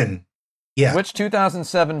 2007. Yeah. Which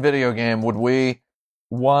 2007 video game would we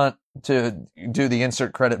want to do the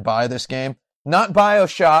insert credit by this game? Not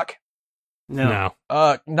BioShock. No.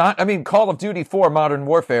 Call of Duty 4 Modern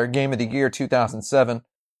Warfare, Game of the Year 2007.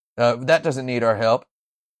 That doesn't need our help.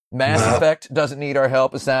 Mass Effect doesn't need our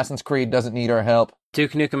help. Assassin's Creed doesn't need our help.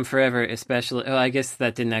 Duke Nukem Forever, especially. Oh, I guess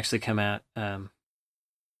that didn't actually come out.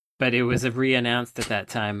 But it was re-announced at that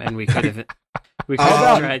time, and we could have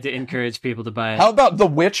tried to encourage people to buy it. How about The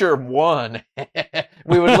Witcher 1?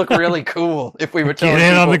 We would look really cool if we were telling Get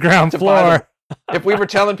in people on the ground floor. If we were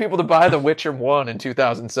telling people to buy The Witcher 1 in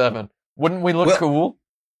 2007, wouldn't we look cool?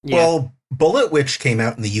 Yeah. Well, Bullet Witch came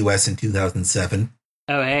out in the US in 2007.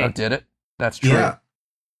 Oh, hey. Oh, did it? That's true. Yeah.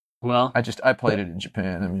 Well, I played it in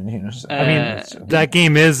Japan. That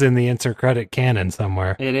game is in the insert credit canon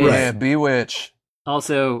somewhere. it is. Yeah, Bewitch.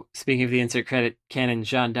 Also, speaking of the insert credit canon,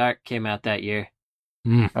 Jeanne d'Arc came out that year.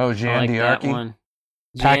 Oh, I Jeanne like that d'Arc. one.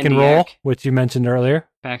 Pack Jeanne and Roll, d'Arc. which you mentioned earlier.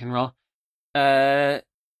 Pack and Roll.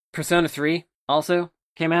 Persona 3 also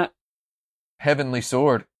came out. Heavenly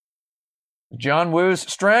Sword. John Woo's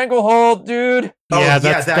Stranglehold, dude.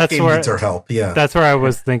 That game needs our help. Yeah. That's where I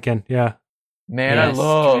was thinking. Yeah. Man, Yes, I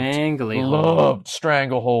loved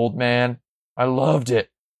Stranglehold, man. I loved it.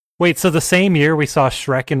 Wait, so the same year we saw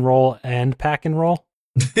Shrek and Roll and Pack and Roll?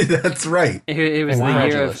 That's right. It was the year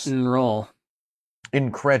Incredulous. of Enroll.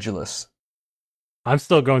 Incredulous. I'm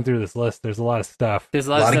still going through this list. There's a lot of stuff. There's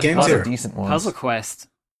a lot lot of of games stuff. here. Decent ones. Puzzle Quest.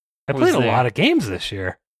 I was played a there. lot of games this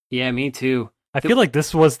year. Yeah, me too. I feel like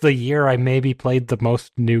this was the year I maybe played the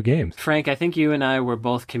most new games. Frank, I think you and I were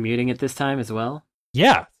both commuting at this time as well.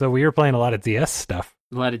 Yeah, so we were playing a lot of DS stuff.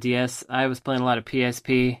 A lot of DS. I was playing a lot of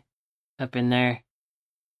PSP up in there.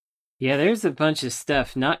 Yeah, there's a bunch of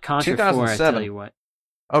stuff. Not Contra 4, I 2007. tell you what.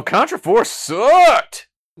 Oh, Contra 4 sucked!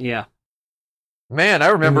 Yeah. Man, I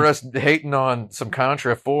remember us hating on some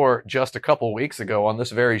Contra 4 just a couple weeks ago on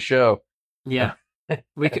this very show. Yeah.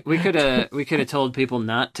 we could have told people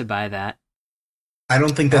not to buy that. I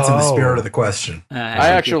don't think that's in the spirit of the question. I think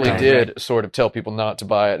actually you're did right. sort of tell people not to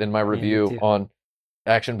buy it in my review too. on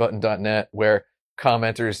actionbutton.net, where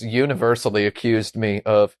commenters universally accused me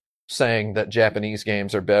of saying that Japanese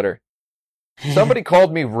games are better. Somebody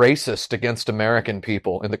called me racist against American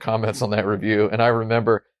people in the comments on that review, and I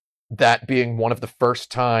remember that being one of the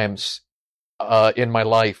first times in my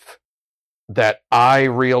life that I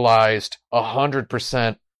realized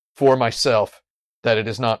 100% for myself that it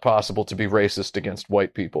is not possible to be racist against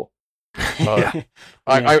white people. Yeah.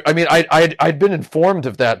 I mean, I'd been informed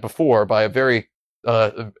of that before by a very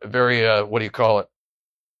what do you call it?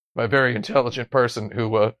 By a very intelligent person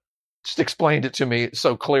who just explained it to me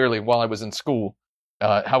so clearly while I was in school.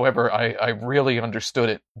 However, I really understood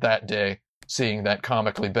it that day, seeing that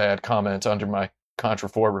comically bad comment under my Contra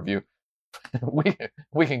 4 review.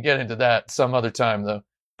 we can get into that some other time, though.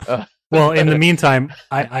 Well, in the meantime,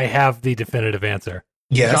 I have the definitive answer.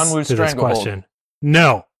 Yes. John Woo's to this Stranglehold. question.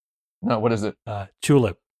 No. No, what is it?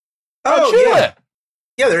 Tulip. Oh, Tulip!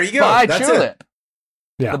 Yeah, there you go. Buy That's Tulip. it.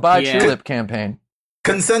 Yeah. The Buy Yeah. Tulip campaign.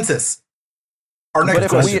 Consensus. Our But next if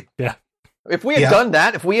question. If we had Yeah. done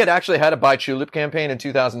that, if we had actually had a Buy Tulip campaign in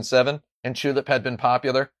 2007 and Tulip had been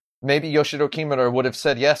popular, maybe Yoshiro Kimura would have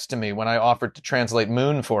said yes to me when I offered to translate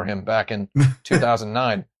Moon for him back in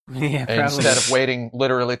 2009 Yeah, probably. instead of waiting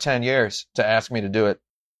literally 10 years to ask me to do it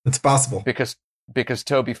It's possible. because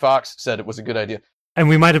Toby Fox said it was a good idea. And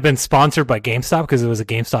we might have been sponsored by GameStop because it was a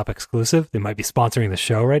GameStop exclusive. They might be sponsoring the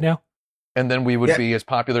show right now. And then we would Yeah. be as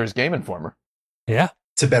popular as Game Informer. Yeah.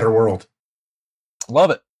 It's a better world. Love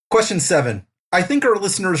it. Question 7. I think our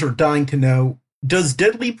listeners are dying to know, does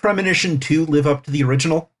Deadly Premonition 2 live up to the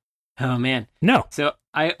original? Oh man. No. So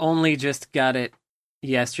I only just got it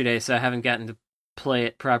yesterday, so I haven't gotten to play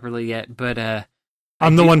it properly yet. But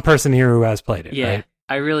I'm the one person here who has played it. yeah, Right?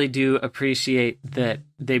 I really do appreciate that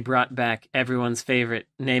they brought back everyone's favorite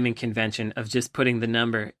naming convention of just putting the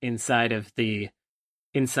number inside of the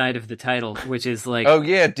title, which is like Oh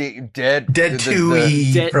yeah, Dead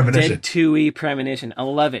 2E Dead Premonition. 2E Premonition. I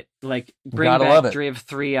love it. Like bring Gotta back love it. Driv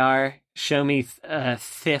 3R. Show me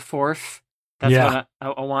Thiforth. That's Yeah.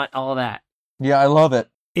 what I want. All that. Yeah, I love it.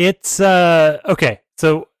 It's okay.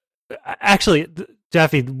 So actually,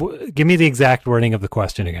 Jeffy, give me the exact wording of the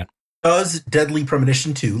question again. Does Deadly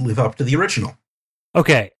Premonition 2 live up to the original?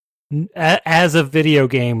 Okay, as a video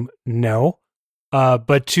game, no.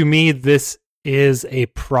 But to me, this is a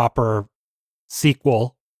proper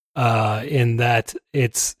sequel in that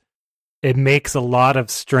it makes a lot of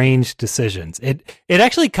strange decisions. It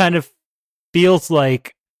actually kind of feels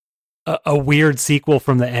like a weird sequel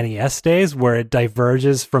from the NES days where it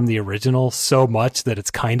diverges from the original so much that it's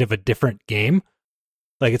kind of a different game.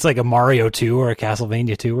 Like it's like a Mario 2 or a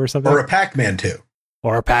Castlevania 2 or something. Or a Pac-Man 2?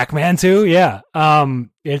 Or a Pac-Man 2, yeah.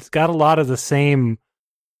 It's got a lot of the same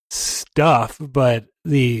stuff, but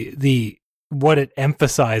the what it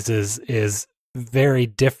emphasizes is very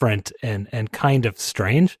different and kind of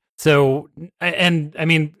strange. So, and I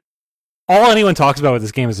mean, all anyone talks about with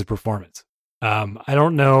this game is the performance. I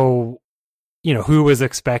don't know, who was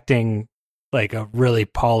expecting like a really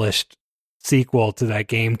polished sequel to that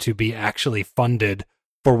game to be actually funded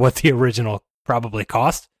for what the original probably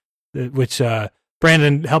cost, which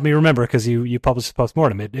Brandon helped me remember because you published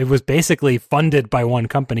postmortem. It was basically funded by one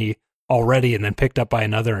company already and then picked up by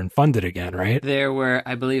another and funded again, right? There were,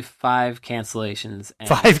 I believe, 5 cancellations. And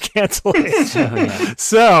 5 cancellations. Oh, yeah.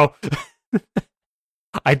 So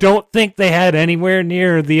I don't think they had anywhere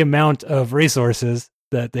near the amount of resources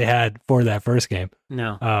that they had for that first game.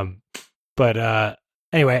 No. But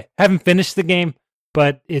anyway, haven't finished the game,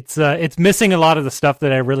 but it's missing a lot of the stuff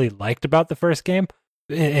that I really liked about the first game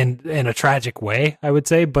in a tragic way, I would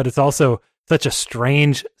say, but it's also such a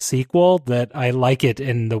strange sequel that I like it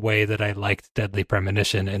in the way that I liked Deadly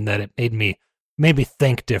Premonition, and that it made me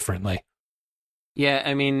think differently. Yeah,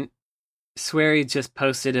 I mean, Swery just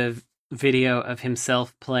posted a video of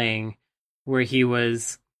himself playing where he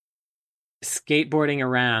was skateboarding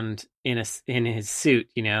around in his suit,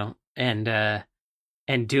 and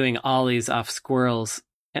doing ollies off squirrels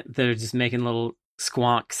that are just making little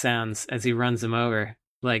squonk sounds as he runs them over.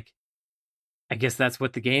 Like, I guess that's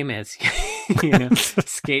what the game is,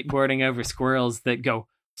 skateboarding over squirrels that go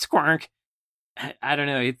squonk. I don't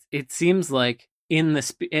know. It seems like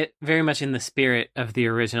very much in the spirit of the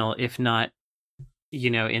original, if not,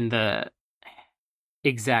 in the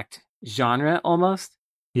exact genre almost.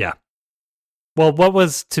 Yeah. Well, what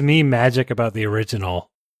was to me magic about the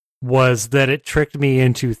original was that it tricked me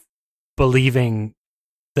into believing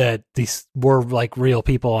that these were like real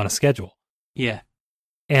people on a schedule. Yeah.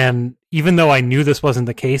 And even though I knew this wasn't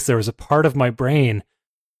the case, there was a part of my brain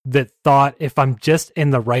that thought if I'm just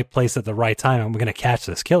in the right place at the right time, I'm going to catch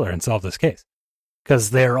this killer and solve this case.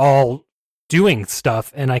 Because they're all doing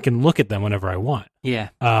stuff and I can look at them whenever I want. Yeah.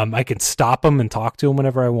 I can stop them and talk to them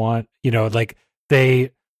whenever I want. Like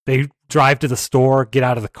they drive to the store, get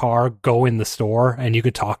out of the car, go in the store, and you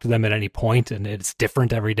could talk to them at any point, and it's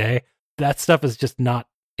different every day. That stuff is just not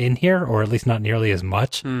in here, or at least not nearly as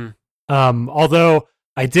much. Although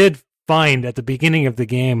I did find at the beginning of the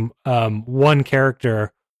game one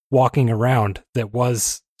character walking around that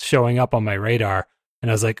was showing up on my radar,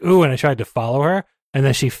 and I was like, ooh, and I tried to follow her, and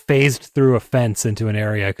then she phased through a fence into an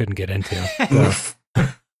area I couldn't get into.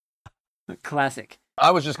 Classic.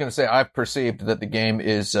 I was just going to say, I've perceived that the game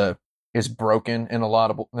is broken in a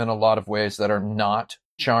lot of ways that are not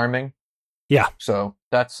charming. Yeah. So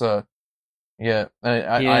that's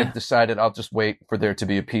I've decided I'll just wait for there to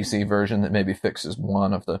be a PC version that maybe fixes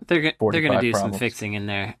one of the. They're going to do problems. some fixing in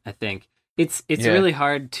there, I think. It's really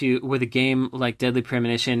hard to, with a game like Deadly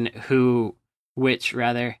Premonition, which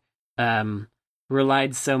relied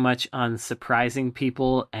so much on surprising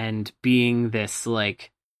people and being this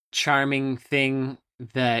like charming thing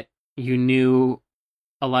that you knew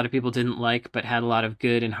a lot of people didn't like but had a lot of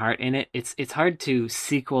good and heart in it. It's hard to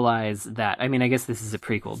sequelize that. I mean, I guess this is a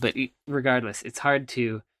prequel, but regardless, it's hard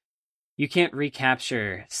to, you can't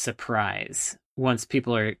recapture surprise once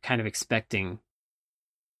people are kind of expecting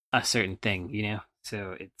a certain thing, you know?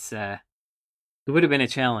 So it's it would have been a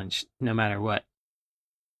challenge no matter what.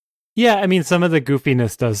 Yeah, I mean, some of the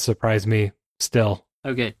goofiness does surprise me still.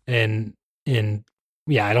 Oh, good. And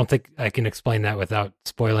yeah, I don't think I can explain that without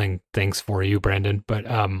spoiling things for you, Brandon. But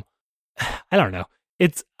I don't know.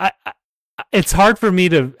 It's hard for me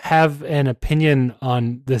to have an opinion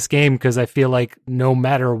on this game because I feel like no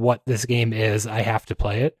matter what this game is, I have to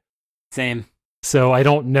play it. Same. So I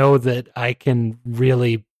don't know that I can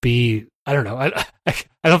really be. I don't know.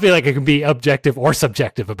 I don't feel like I can be objective or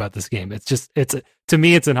subjective about this game. To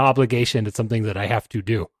me, it's an obligation. It's something that I have to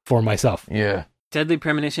do for myself. Yeah. Deadly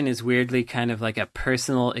Premonition is weirdly kind of like a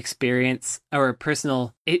personal experience, or a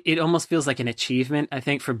personal, it almost feels like an achievement, I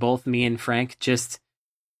think, for both me and Frank. Just,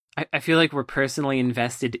 I feel like we're personally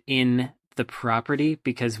invested in the property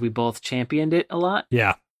because we both championed it a lot.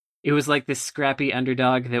 Yeah. It was like this scrappy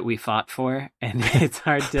underdog that we fought for, and it's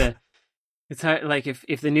hard, like,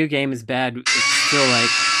 if the new game is bad, it's still like...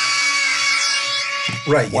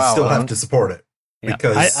 Right, you still have to support it. Yeah.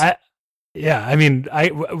 Because... I mean,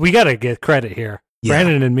 we got to get credit here. Yeah.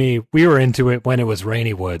 Brandon and me, we were into it when it was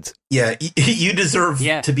Rainy Woods. Yeah, you deserve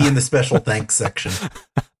to be in the special thanks section.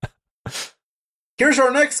 Here's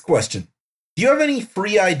our next question. Do you have any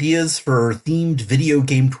free ideas for themed video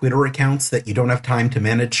game Twitter accounts that you don't have time to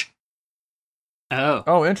manage?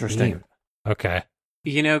 Oh, interesting. Okay.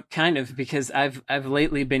 You know, kind of, because I've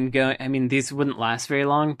lately been going, I mean, these wouldn't last very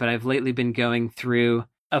long, but I've lately been going through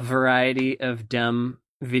a variety of dumb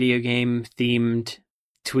video game themed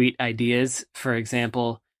tweet ideas. For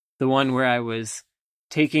example, the one where I was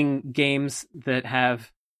taking games that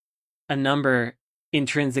have a number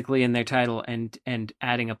intrinsically in their title and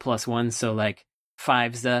adding a +1, so like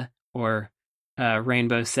Fivesa or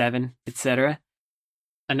Rainbow Seven, etc.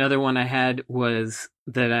 Another one I had was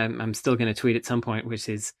that I'm still going to tweet at some point, which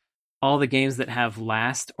is all the games that have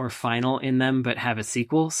last or final in them but have a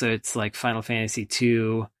sequel. So it's like Final Fantasy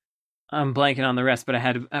 2. I'm blanking on the rest, but I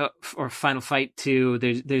had or Final Fight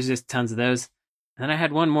 2. There's just tons of those. And then I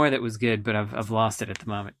had one more that was good, but I've lost it at the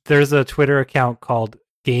moment. There's a Twitter account called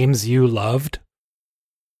Games You Loved,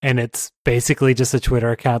 and it's basically just a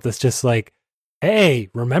Twitter account that's just like, hey,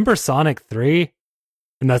 remember Sonic 3?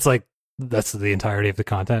 And that's the entirety of the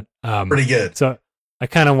content. Pretty good. So I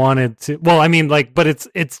kind of wanted to, well, I mean, like, but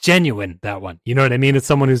it's genuine, that one. You know what I mean? It's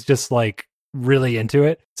someone who's just like really into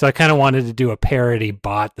it. So I kind of wanted to do a parody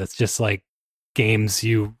bot that's just like games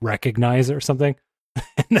you recognize or something.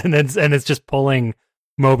 and it's just pulling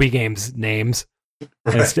Moby Games names.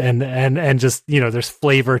 Right. And just, you know, there's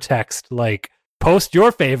flavor text like post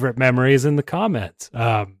your favorite memories in the comments.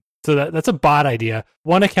 So that's a bot idea.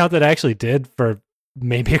 One account that I actually did for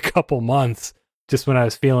maybe a couple months just when I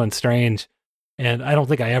was feeling strange. And I don't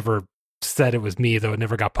think I ever said it was me, though it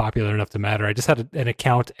never got popular enough to matter. I just had an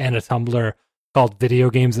account and a Tumblr called Video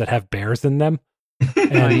Games That Have Bears in Them.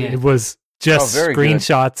 And it was just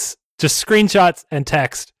screenshots, screenshots and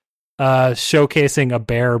text showcasing a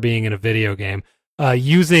bear being in a video game.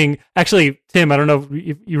 Using, actually, Tim, I don't know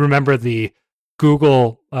if you remember the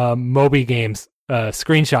Google Moby Games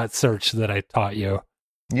screenshot search that I taught you.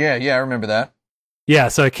 Yeah, I remember that. Yeah,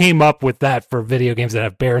 so I came up with that for video games that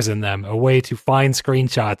have bears in them, a way to find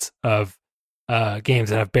screenshots of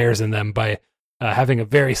games that have bears in them by having a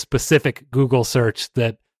very specific Google search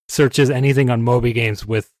that searches anything on Moby Games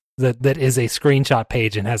with that is a screenshot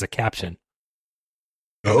page and has a caption.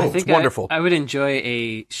 Oh, it's wonderful. I would enjoy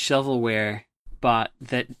a shovelware bot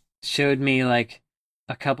that showed me like,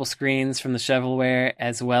 a couple screens from the shovelware,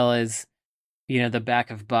 as well as, the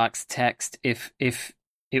back of box text if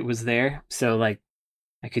it was there. So like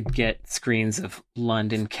I could get screens of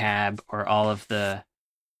London Cab or all those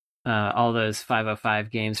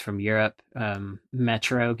 505 games from Europe,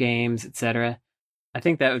 Metro games, etc. I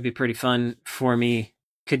think that would be pretty fun for me.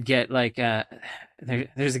 Could get like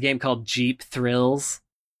there's a game called Jeep Thrills,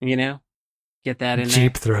 get that in there.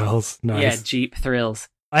 Jeep Thrills, nice. Yeah, Jeep Thrills.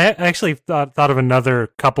 I actually thought of another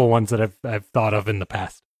couple ones that I've thought of in the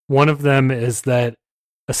past. One of them is that,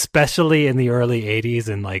 especially in the early 80s,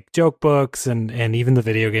 and like joke books and even the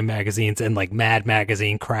video game magazines and like Mad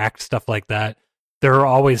Magazine, Cracked, stuff like that, there are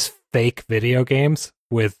always fake video games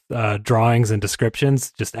with drawings and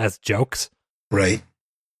descriptions just as jokes. Right.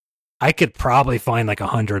 I could probably find like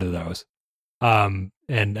 100 of those,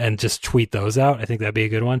 and just tweet those out. I think that'd be a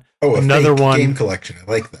good one. Oh, another fake one, game collection.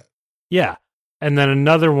 I like that. Yeah, and then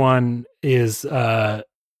another one is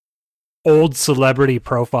old celebrity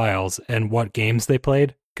profiles and what games they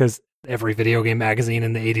played, because every video game magazine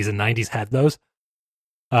in the 80s and 90s had those.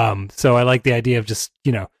 So I like the idea of just,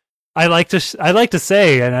 I like to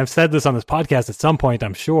say, and I've said this on this podcast at some point,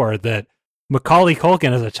 I'm sure, that Macaulay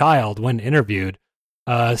Culkin as a child, when interviewed,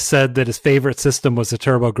 said that his favorite system was the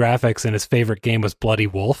TurboGrafx and his favorite game was Bloody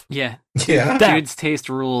Wolf. Yeah. Yeah. Dude's taste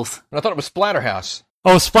rules. I thought it was Splatterhouse.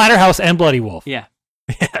 Oh, Splatterhouse and Bloody Wolf. Yeah.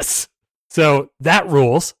 Yes. So that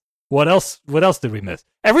rules. What else did we miss?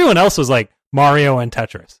 Everyone else was like Mario and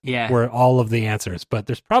Tetris. Yeah. Were all of the answers, but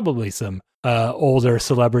there's probably some older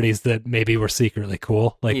celebrities that maybe were secretly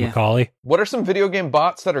cool, like Macaulay. What are some video game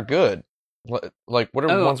bots that are good? Like, what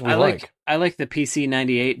are ones we like? I like the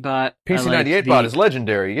PC98 bot. PC98 bot is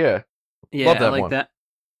legendary, yeah. Yeah, Love that I like one. that.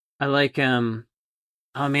 I like, oh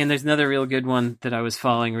man, there's another real good one that I was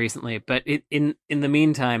following recently, but in the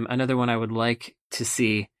meantime, another one I would like to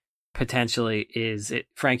see potentially is,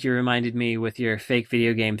 Frank, you reminded me with your fake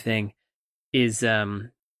video game thing, is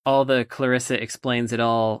all the Clarissa Explains It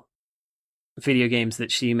All video games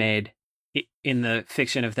that she made in the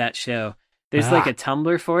fiction of that show. There's like a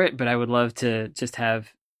Tumblr for it, but I would love to just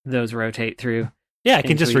have those rotate through. Yeah, I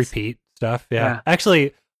can just repeat stuff. Yeah.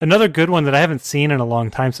 Actually, another good one that I haven't seen in a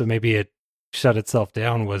long time, so maybe it shut itself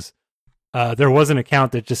down, was there was an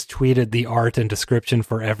account that just tweeted the art and description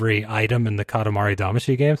for every item in the Katamari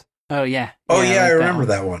Damacy games. Oh, yeah. Oh, yeah, I remember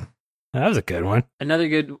that one. That was a good one. Another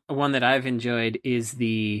good one that I've enjoyed is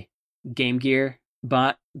the Game Gear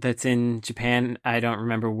bot that's in Japan. I don't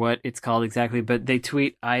remember what it's called exactly, but they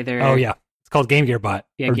tweet either... Oh, yeah. It's called Game Gear Bot,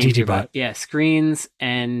 or Game Gear GGBot. Yeah, screens,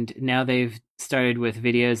 and now they've started with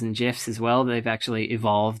videos and GIFs as well. They've actually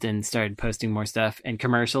evolved and started posting more stuff and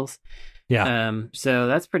commercials. Yeah. So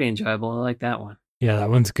that's pretty enjoyable. I like that one. Yeah, that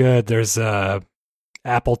one's good. There's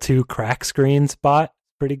Apple II crack screens bot.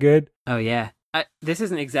 Pretty good. Oh, yeah. This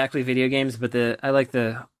isn't exactly video games, but I like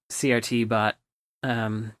the CRT bot.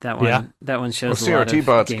 That one shows a lot CRT of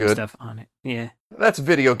bot's game good. stuff on it. Yeah. That's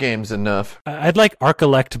video games enough. I'd like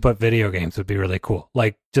Arcolect, but video games would be really cool.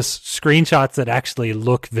 Like just screenshots that actually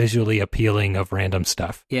look visually appealing of random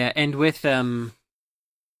stuff. Yeah, and with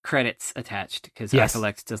credits attached, because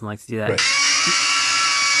Arcolect doesn't like to do that. Right.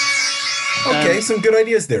 Okay, some good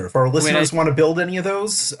ideas there. If our listeners want to build any of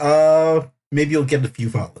those, maybe you'll get a few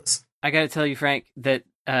follows. I got to tell you, Frank, that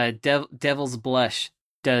Devil's Blush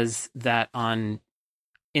does that on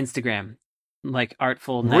Instagram, like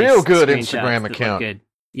artful, nice, real good screenshots Instagram that account. look good.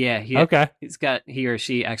 Yeah, he or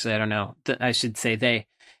she, actually, I don't know. I should say they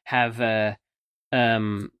have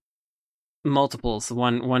multiples.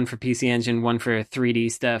 One for PC Engine, one for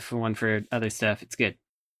 3D stuff, one for other stuff. It's good.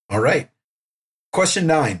 All right. Question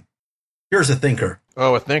 9. Here's a thinker.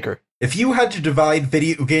 Oh, a thinker. If you had to divide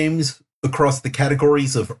video games across the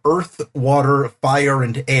categories of earth, water, fire,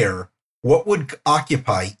 and air, what would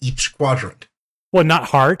occupy each quadrant? Well, not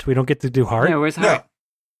heart. We don't get to do heart. Yeah, where's heart?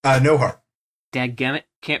 No. No heart. Dadgummit,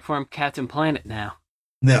 can't form Captain Planet now.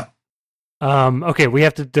 No. Okay, we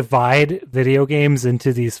have to divide video games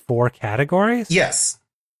into these 4 categories? Yes.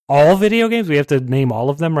 All video games? We have to name all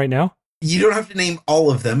of them right now? You don't have to name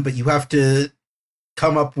all of them, but you have to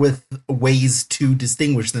come up with ways to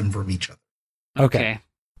distinguish them from each other. Okay.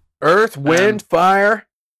 Earth, wind, fire,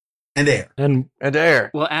 and air. And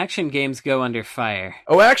air. Well, action games go under fire.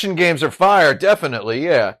 Oh, action games are fire, definitely,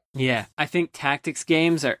 yeah. Yeah, I think tactics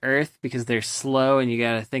games are earth because they're slow and you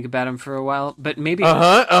gotta think about them for a while. But maybe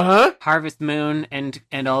Harvest Moon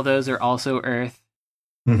and all those are also earth.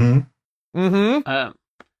 Mm-hmm.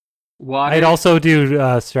 Water. I'd also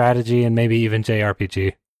do strategy and maybe even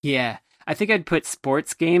JRPG. Yeah. I think I'd put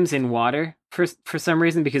sports games in water for some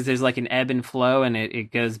reason, because there's like an ebb and flow and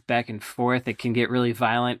it goes back and forth. It can get really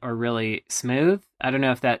violent or really smooth. I don't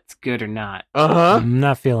know if that's good or not. I'm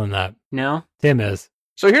not feeling that. No? Tim is.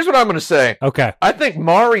 So here's what I'm going to say. Okay. I think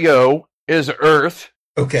Mario is Earth,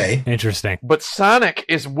 Okay. Interesting. but Sonic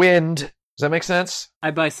is wind. Does that make sense?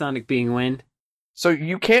 I buy Sonic being wind. So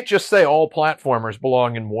you can't just say all platformers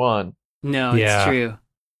belong in one. No, Yeah. it's true.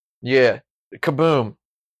 Yeah. Kaboom.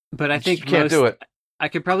 But I think you can't do it. I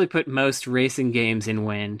could probably put most racing games in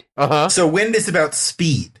wind. Uh-huh. So wind is about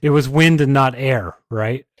speed. It was wind and not air,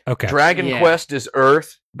 right? Okay. Dragon Yeah. Quest is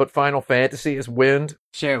Earth, but Final Fantasy is wind.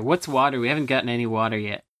 Sure. What's water? We haven't gotten any water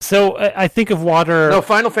yet. So I think of water. No,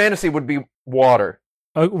 Final Fantasy would be water.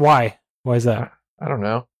 Why? Why is that? I don't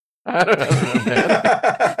know. I don't know,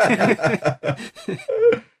 man.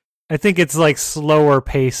 I think it's like slower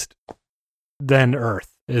paced than Earth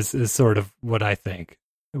is sort of what I think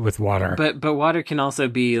with water. But water can also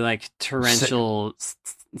be like torrential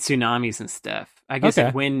tsunamis and stuff. I guess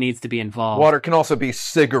Okay. wind needs to be involved. Water can also be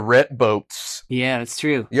cigarette boats. Yeah, that's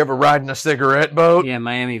true. You ever ride in a cigarette boat? Yeah,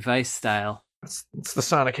 Miami Vice style. It's the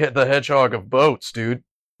Sonic the Hedgehog of boats, dude.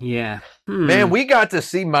 Yeah. Man, we got to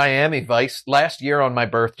see Miami Vice last year on my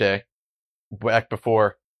birthday. Back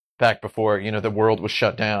before, the world was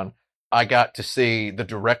shut down. I got to see the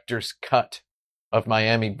director's cut of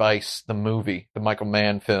Miami Vice, the movie, the Michael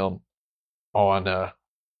Mann film, on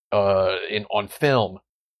film.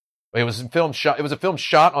 It was a film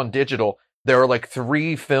shot on digital. There are like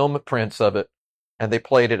 3 film prints of it, and they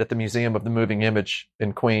played it at the Museum of the Moving Image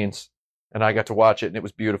in Queens, and I got to watch it, and it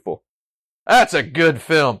was beautiful. That's a good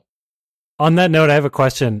film. On that note, I have a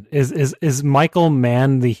question. Is Michael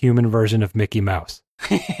Mann the human version of Mickey Mouse?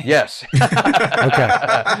 Yes. Okay.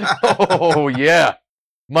 Oh, yeah.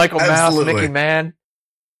 Michael Absolutely. Mouse, Mickey Mann.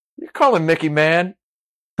 You call him Mickey Mann.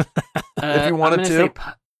 If you wanted I'm gonna to.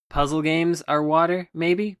 say puzzle games are water,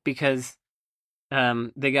 maybe, because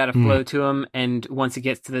they got a flow to them, and once it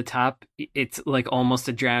gets to the top, it's like almost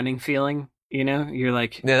a drowning feeling. You know, you're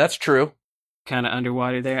like Yeah, that's true. kind of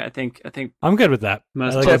underwater there. I think I'm good with that.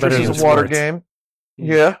 Most I like that better Tetris than is a water sports. game.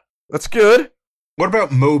 Yeah, that's good. What about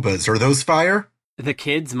MOBAs? Are those fire? the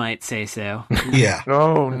kids might say so. Yeah.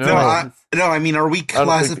 Oh, no. No, I mean, are we I don't think the kids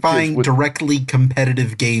classifying would- directly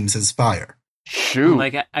competitive games as fire? Shoot.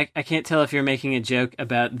 Like I can't tell if you're making a joke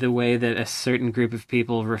about the way that a certain group of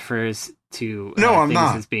people refers to No, I'm things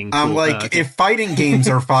not. as being cool. I'm like, Oh, okay. if fighting games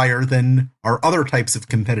are fire, then are other types of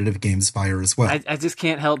competitive games fire as well? I just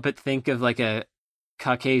can't help but think of like a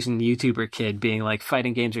Caucasian YouTuber kid being like,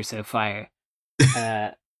 fighting games are so fire.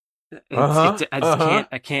 I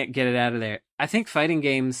can't get it out of there. I think fighting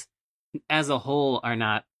games as a whole are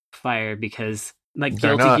not fire because like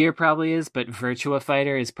They're Guilty not. Gear probably is, but Virtua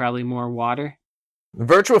Fighter is probably more water.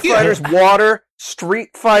 Virtua Yeah. Fighter's water. Street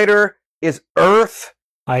Fighter is earth.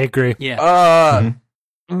 I agree. Yeah.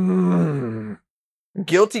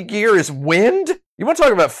 Guilty Gear is wind. You want to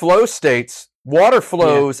talk about flow states? Water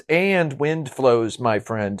flows and wind flows, my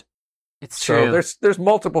friend. It's true. So there's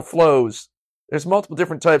multiple flows. There's multiple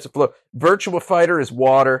different types of flow. Virtua Fighter is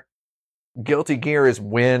water. Guilty Gear is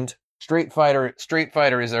wind. Street Fighter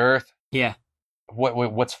is earth. yeah.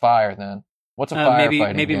 What's fire then? What's a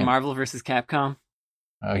firefighting Maybe game? Marvel versus Capcom.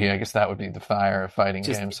 Oh yeah, I guess that would be the fire of fighting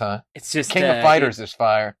Just- games, huh? It's just King of Fighters is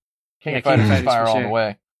fire. King of King of Fighters is Fighters fire for all sure. the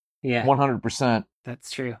way. Yeah, 100%.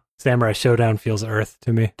 that's true. Samurai Showdown feels Earth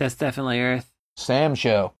to me. That's definitely Earth. Sam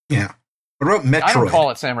Show. Yeah. What about Metroid? I don't call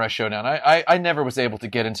it Samurai Showdown. I never was able to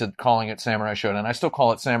get into calling it Samurai Showdown. I still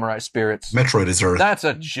call it Samurai Spirits. Metroid is Earth. That's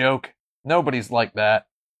a joke. Nobody's like that.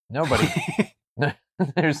 Nobody.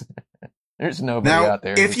 there's nobody Now, out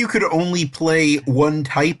there. if you could only play one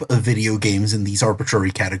type of video games in these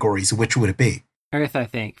arbitrary categories, which would it be? Earth, I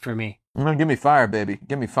think, for me. Give me fire, baby.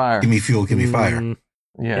 Give me fire. Give me fuel, give me fire.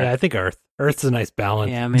 Yeah, Yeah. I think Earth. Earth's a nice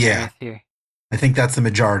balance. Yeah, I'm in Yeah. Earth here. I think that's the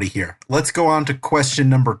majority here. Let's go on to question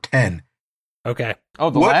number 10. Okay. Oh,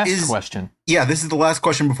 the What last is- question. Yeah, this is the last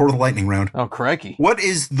question before the lightning round. Oh, crikey. What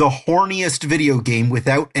is the horniest video game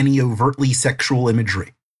without any overtly sexual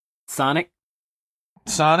imagery? Sonic.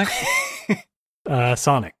 Sonic?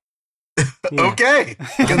 Sonic. Yeah. Okay.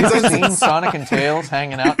 Have you ever seen Consensus. Sonic and Tails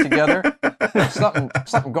hanging out together? There's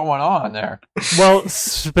something going on there. Well,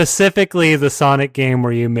 specifically the Sonic game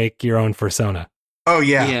where you make your own persona. Oh,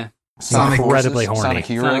 yeah. Yeah. Sonic incredibly Forces, horny. Sonic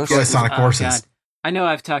Heroes. Yeah, Sonic Oh, Forces. God. I know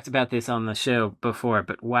I've talked about this on the show before,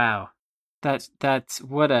 but wow, that's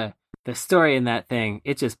the story in that thing.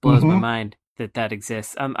 It just blows my mind that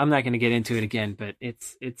exists. I'm not going to get into it again, but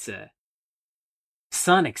it's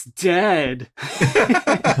Sonic's dead.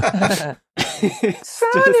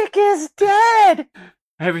 Sonic is dead.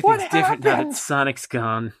 Everything's different now that Sonic's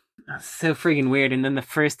gone. So freaking weird. And then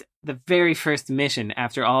the very first mission,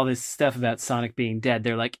 after all this stuff about Sonic being dead,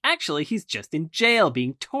 they're like, actually, he's just in jail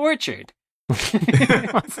being tortured.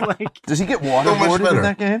 It's like, does he get waterboarded in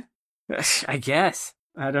that game? I guess.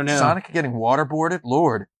 I don't know. Sonic getting waterboarded?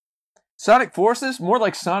 Lord. Sonic Forces? More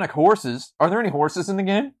like Sonic Horses. Are there any horses in the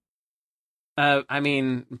game? I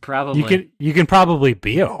mean, probably. You can probably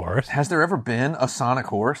be a horse. Has there ever been a Sonic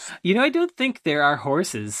horse? You know, I don't think there are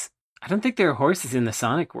horses. I don't think there are horses in the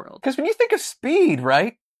Sonic world. Because when you think of speed,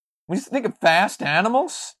 right? When you think of fast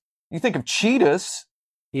animals, you think of cheetahs.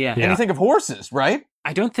 Yeah. And you think of horses, right?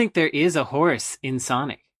 I don't think there is a horse in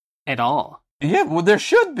Sonic at all. Yeah, well, there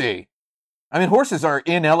should be. I mean, horses are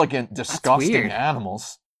inelegant, disgusting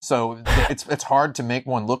animals. So it's hard to make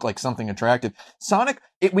one look like something attractive. Sonic,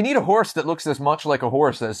 we need a horse that looks as much like a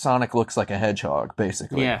horse as Sonic looks like a hedgehog,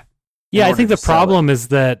 basically. Yeah. Yeah, I think the problem is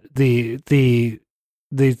that the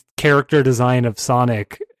character design of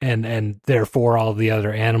Sonic and therefore all the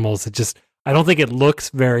other animals, I don't think it looks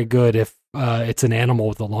very good if it's an animal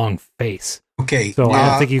with a long face. Okay. So I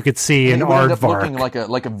don't think you could see an aardvark. Looking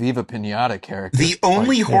like a Viva Pinata character. The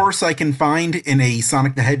only horse I can find in a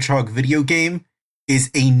Sonic the Hedgehog video game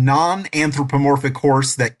is a non-anthropomorphic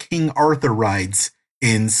horse that King Arthur rides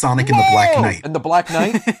in Sonic and the Black Knight. And the Black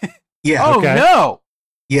Knight? Yeah. Oh, no!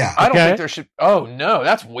 Yeah. I don't think there should... Oh, no,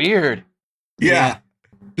 that's weird. Yeah.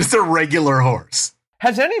 Just a regular horse.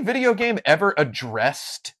 Has any video game ever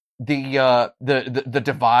addressed the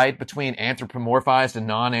divide between anthropomorphized and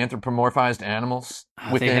non-anthropomorphized animals?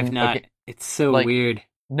 They have not. It's so weird.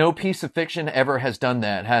 No piece of fiction ever has done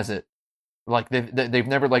that, has it? Like they've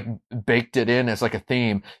never like baked it in as like a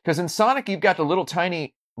theme. Because in Sonic, you've got the little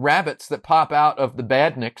tiny rabbits that pop out of the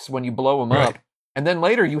badniks when you blow them up, and then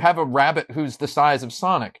later you have a rabbit who's the size of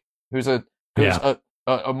Sonic, who's a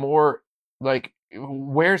more like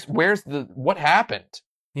where's the what happened?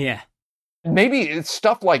 Yeah. Maybe it's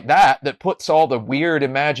stuff like that puts all the weird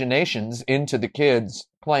imaginations into the kids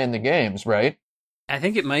playing the games, right? I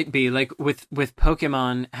think it might be like with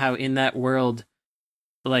Pokemon, how in that world,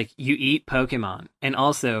 like you eat Pokemon and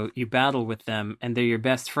also you battle with them and they're your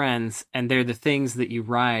best friends and they're the things that you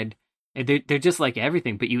ride. They're just like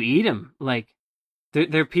everything, but you eat them. Like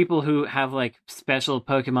they're people who have like special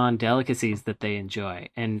Pokemon delicacies that they enjoy.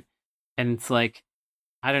 And it's like,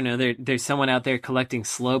 I don't know, there's someone out there collecting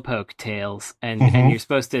Slowpoke tails and you're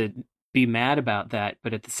supposed to be mad about that.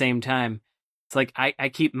 But at the same time, it's like, I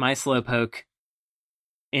keep my Slowpoke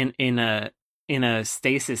in a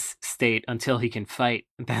stasis state until he can fight.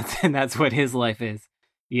 That's what his life is,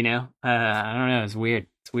 you know? I don't know. It's weird.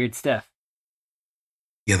 It's weird stuff.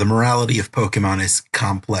 Yeah, the morality of Pokemon is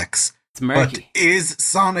complex. It's murky. But is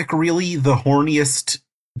Sonic really the horniest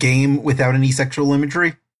game without any sexual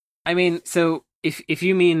imagery? I mean, so if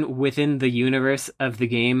you mean within the universe of the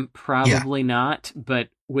game, probably not. But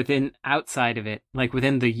outside of it, like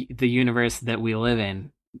within the universe that we live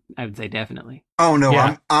in, I would say definitely. Oh no,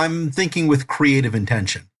 yeah. I'm thinking with creative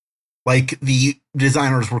intention. Like the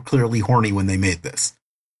designers were clearly horny when they made this.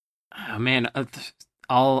 Oh man,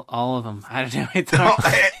 all of them. I don't know. It's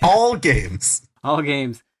all games. All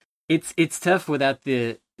games. It's tough without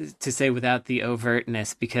the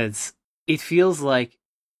overtness, because it feels like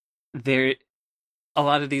a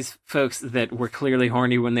lot of these folks that were clearly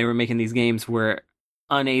horny when they were making these games were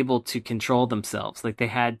unable to control themselves. Like they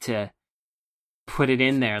had to put it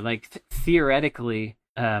in there. Like theoretically,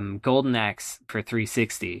 Golden Axe for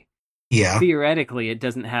 360. Yeah. Theoretically, it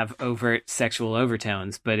doesn't have overt sexual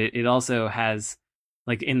overtones, but it also has,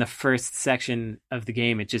 like in the first section of the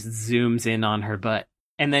game, it just zooms in on her butt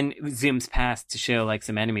and then zooms past to show like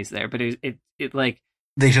some enemies there. But it like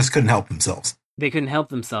they just couldn't help themselves. They couldn't help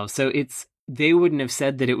themselves. So they wouldn't have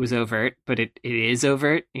said that it was overt, but it is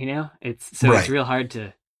overt. You know, it's real hard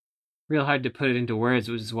to put it into words,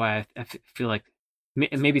 which is why I feel like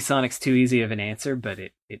maybe Sonic's too easy of an answer, but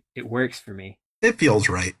it works for me. It feels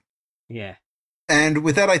right. Yeah. And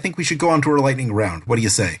with that, I think we should go on to our lightning round. What do you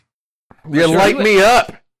say? You light me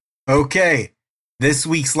up. Okay. This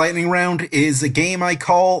week's lightning round is a game I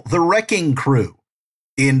call The Wrecking Crew.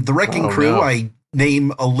 In The Wrecking Crew, I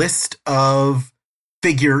name a list of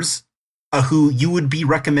figures who you would be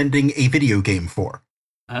recommending a video game for.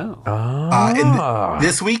 Oh. And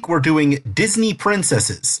this week we're doing Disney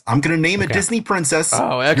princesses. I'm going to name a Disney princess.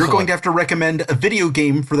 Oh, excellent. You're going to have to recommend a video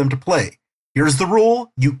game for them to play. Here's the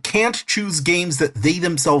rule. You can't choose games that they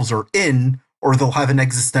themselves are in, or they'll have an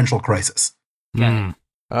existential crisis. Okay.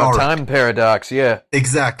 Time paradox, yeah.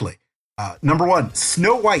 Exactly. Number 1,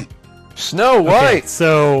 Snow White. Snow White!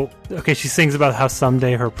 Okay, she sings about how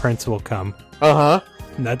someday her prince will come. Uh-huh.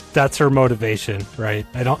 That's her motivation, right?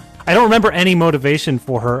 I don't remember any motivation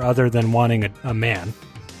for her other than wanting a man.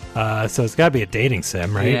 So it's got to be a dating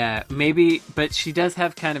sim, right? Yeah, maybe, but she does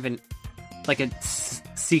have kind of a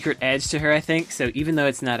secret edge to her, I think. So even though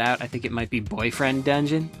it's not out, I think it might be boyfriend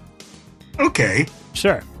dungeon. Okay.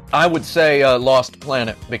 Sure. I would say Lost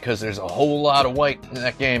Planet, because there's a whole lot of white in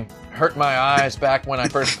that game. Hurt my eyes back when I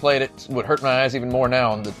first played it. Would hurt my eyes even more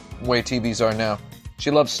now in the way TVs are now.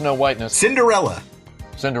 She loves snow whiteness. Cinderella.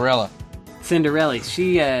 Cinderella.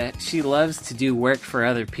 She loves to do work for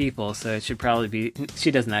other people, so it should probably be...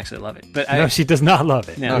 She doesn't actually love it. But no, she does not love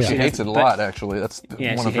it. No, she hates it a lot, actually. That's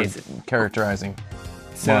one of her characterizing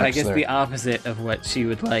So I guess there. the opposite of what she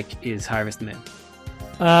would like is Harvest Moon.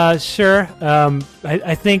 Sure.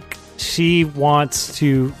 I think she wants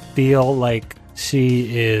to feel like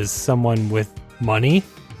she is someone with money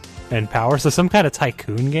and power. So some kind of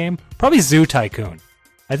tycoon game. Probably Zoo Tycoon.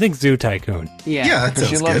 I think Zoo Tycoon. Yeah, that sounds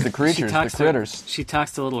she loves good. the creatures, the critters. She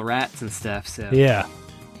talks to little rats and stuff, so... Yeah.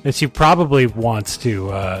 And she probably wants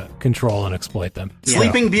to control and exploit them. Yeah.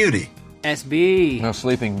 Sleeping Beauty. SB. No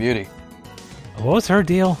Sleeping Beauty. What was her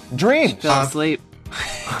deal? Dreams. Fell asleep.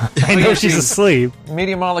 I know she's asleep.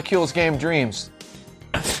 Media Molecules game Dreams.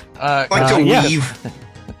 Like to yeah. weave.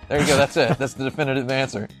 There you go. That's it. That's the definitive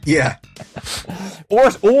answer. Yeah.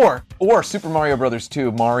 Or Super Mario Brothers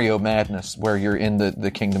 2 Mario Madness, where you're in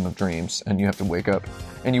the Kingdom of Dreams and you have to wake up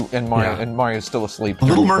and Mario's still asleep.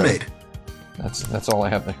 Little Mermaid. That's all I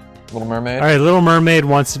have there. Little Mermaid. All right, Little Mermaid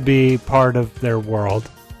wants to be part of their world.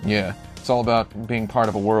 Yeah, it's all about being part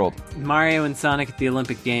of a world. Mario and Sonic at the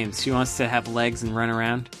Olympic Games. She wants to have legs and run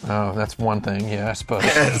around. Oh, that's one thing. Yeah, I suppose.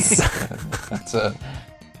 Yes.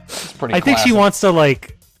 That's pretty. I think she classic. wants to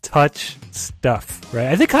like touch stuff, right?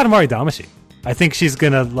 I think Katamari Damacy. I think she's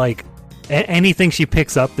gonna like anything she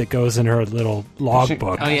picks up that goes in her little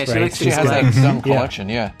logbook. Oh, yeah, she right? likes to She She's has gonna- some collection.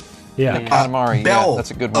 Yeah. yeah. Katamari. Belle Yeah,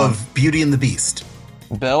 that's a good one. of Beauty and the Beast.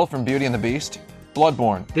 Belle from Beauty and the Beast.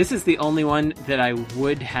 Bloodborne. This is the only one that I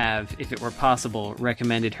would have, if it were possible,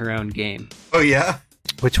 recommended her own game. Oh, yeah?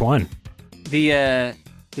 Which one? The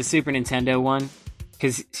Super Nintendo one,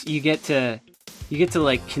 because you get to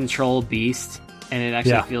like control Beast, and it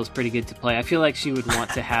actually Yeah. feels pretty good to play. I feel like she would want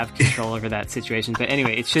to have control over that situation, but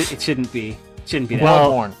anyway, it shouldn't be that.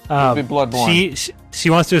 Well, Bloodborne. It'd be Bloodborne. She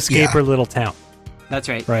wants to escape Yeah. her little town, That's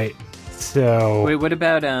right. right? So Wait, what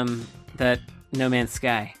about that No Man's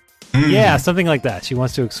Sky? yeah, something like that. She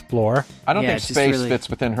wants to explore. I don't Yeah, think it's just space really- fits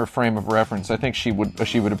within her frame of reference. I think she would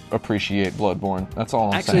appreciate Bloodborne. That's all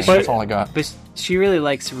I'm Actually, saying. That's all I got. But she really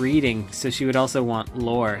likes reading, so she would also want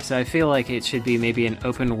lore. So I feel like it should be maybe an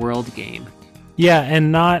open world game. Yeah, and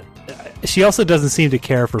not. She also doesn't seem to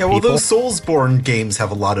care for Yeah, well, people. those Soulsborne games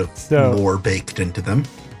have a lot of So- lore baked into them.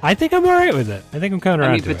 I think I'm all right with it. I think I'm coming around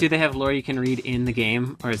I mean, to but it. do they have lore you can read in the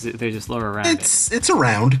game, or is it they're just lore around it? It's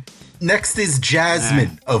around. Next is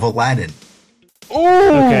Jasmine of Aladdin. Ooh!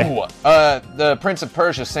 Okay. The Prince of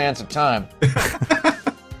Persia: Sands of Time.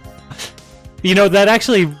 You know, that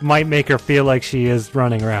actually might make her feel like she is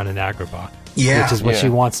running around in Agrabah. Yeah. Which is what Yeah. she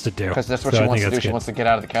wants to do. Because that's what So she I wants think to do. that's She good. wants to get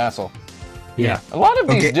out of the castle. Yeah. A lot of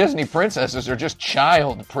these Okay. Disney princesses are just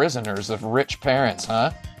child prisoners of rich parents,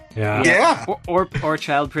 huh? Yeah. Yeah. Or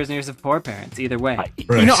child prisoners of poor parents. Either way.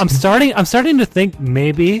 You know, I'm starting to think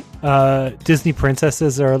maybe Disney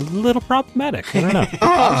princesses are a little problematic. I don't know.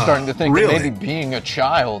 I'm starting to think really? that maybe being a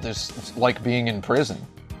child is like being in prison.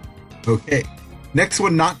 Okay. Next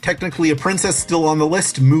one, not technically a princess, still on the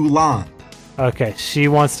list, Mulan. Okay, she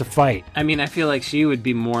wants to fight. I mean, I feel like she would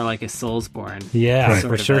be more like a Soulsborne. Yeah, Right. for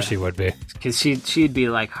Sort of sure a- she would be. Because she'd be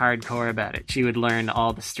like hardcore about it. She would learn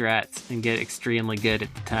all the strats and get extremely good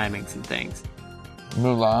at the timings and things.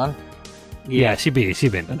 Mulan. Yeah, she'd be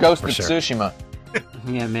Ghost for of sure. Tsushima.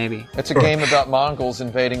 Yeah, maybe. It's a game about Mongols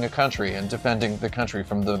invading a country and defending the country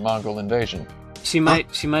from the Mongol invasion. She might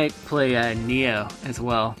play Neo as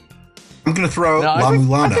well. I'm going to throw No, I La think-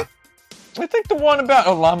 Mulana. I think the one about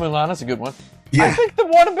La Mulana's a good one. I Yeah. think the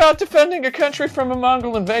one about defending a country from a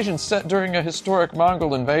Mongol invasion set during a historic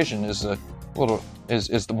Mongol invasion is the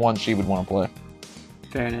one she would want to play.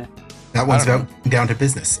 Fair enough. That one's I don't down to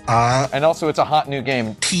business. And also, it's a hot new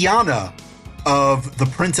game. Tiana of The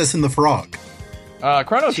Princess and the Frog.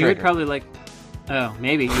 Chrono She would Trigger. probably like. Oh,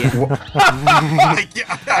 maybe. Yeah.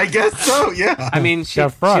 I guess so, yeah. I mean, she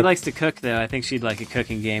Got frog. likes to cook though. I think she'd like a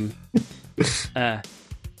cooking game.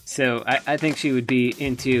 So I think she would be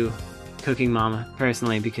into Cooking Mama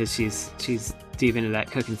personally because she's deep into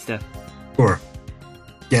that cooking stuff. Or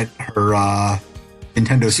get her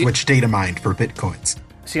Nintendo Switch data mined for bitcoins.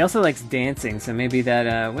 She also likes dancing, so maybe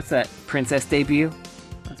that what's that Princess Debut?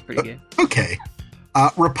 That's pretty good. Okay.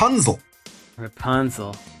 Rapunzel.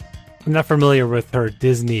 Rapunzel. I'm not familiar with her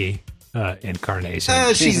Disney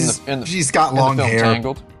incarnation. She's got long hair.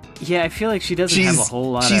 Tangled. Yeah, I feel like she doesn't have a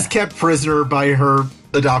whole lot. She's kept prisoner by her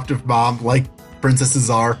adoptive mom, like princesses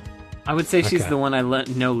are. I would say she's the one I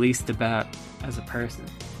know least about as a person.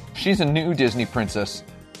 She's a new Disney princess,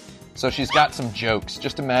 so she's got some jokes.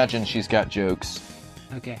 Just imagine she's got jokes.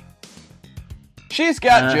 Okay. She's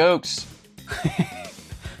got jokes.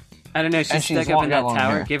 I don't know. She's stuck up in that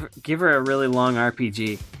tower. Give her a really long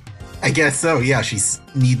RPG. I guess so. Yeah, she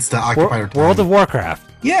needs to occupy her time. World of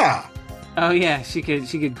Warcraft. Yeah. Oh yeah, she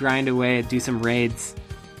could grind away and do some raids.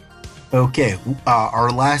 Okay, our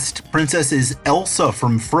last princess is Elsa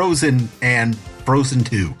from Frozen and Frozen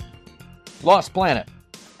 2. Lost Planet.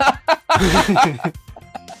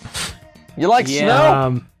 You like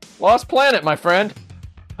snow? Lost Planet, my friend.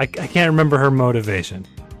 I can't remember her motivation.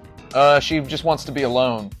 She just wants to be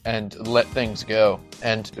alone and let things go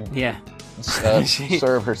and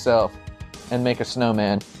serve herself and make a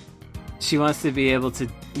snowman. She wants to be able to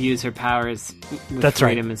use her powers with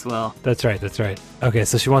freedom as well. That's right. Okay,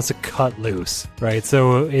 so she wants to cut loose, right?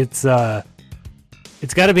 So it's got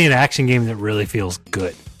to be an action game that really feels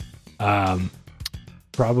good. Probably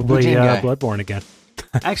Bloodborne again.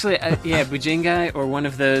 Actually, Bujingai or one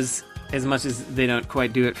of those. As much as they don't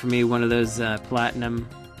quite do it for me, one of those platinum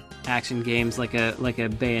action games like a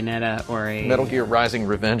Bayonetta or a Metal Gear Rising: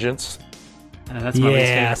 Revengeance. That's my least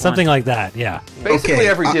favorite something one. like that. Yeah. Basically,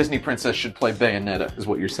 every Disney princess should play Bayonetta, is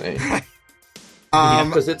what you're saying.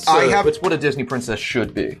 Because it's what a Disney princess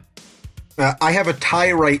should be. I have a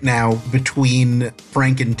tie right now between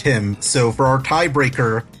Frank and Tim. So for our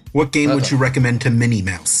tiebreaker, what game would you recommend to Minnie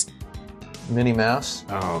Mouse? Minnie Mouse?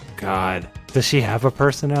 Oh God. Does she have a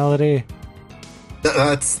personality?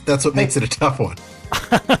 That's what makes it a tough one.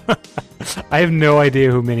 I have no idea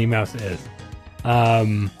who Minnie Mouse is.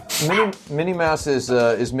 Minnie Mouse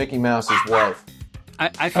is Mickey Mouse's wife.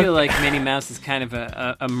 I feel like Minnie Mouse is kind of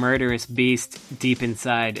a murderous beast deep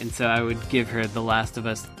inside, and so I would give her The Last of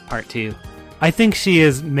Us Part 2. I think she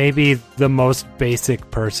is maybe the most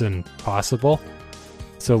basic person possible.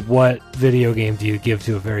 So what video game do you give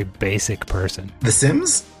to a very basic person? The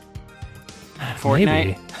Sims? Fortnite?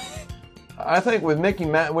 Maybe. I think with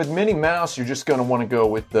Minnie Mouse, you're just going to want to go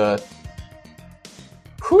with the...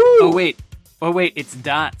 Oh wait, it's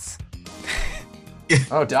Dots.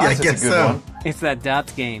 Oh, Dots is a good one. It's that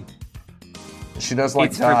Dots game. She does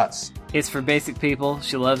like Dots. It's for basic people.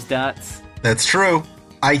 She loves Dots. That's true.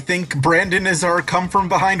 I think Brandon is our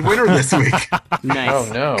come-from-behind winner this week. Nice. Oh,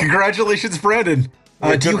 no. Congratulations, Brandon.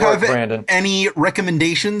 Do you have any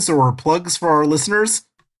recommendations or plugs for our listeners?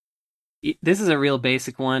 This is a real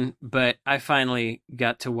basic one, but I finally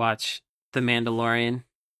got to watch The Mandalorian,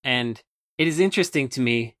 and it is interesting to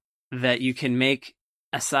me that you can make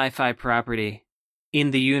a sci-fi property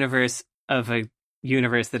in the universe of a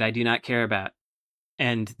universe that I do not care about,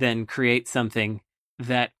 and then create something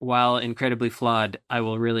that, while incredibly flawed, I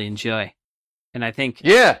will really enjoy. And I think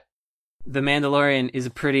The Mandalorian is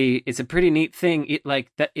a pretty neat thing.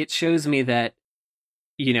 It shows me that,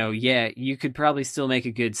 you could probably still make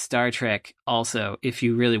a good Star Trek also if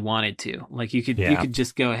you really wanted to. Like you could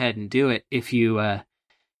just go ahead and do it if you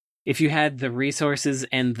had the resources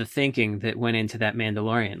and the thinking that went into that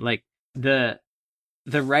Mandalorian. Like the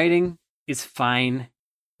writing is fine.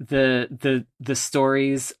 The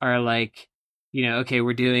stories are like, okay,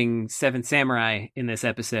 we're doing Seven Samurai in this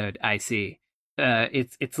episode. I see.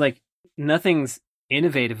 It's like nothing's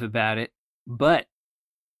innovative about it, but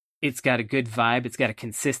it's got a good vibe. It's got a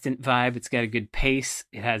consistent vibe. It's got a good pace.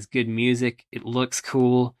 It has good music. It looks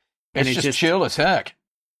cool. It's just chill as heck.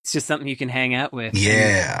 It's just something you can hang out with.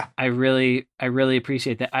 Yeah. And I really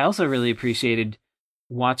appreciate that. I also really appreciated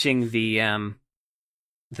watching the in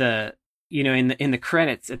the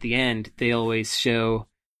credits at the end, they always show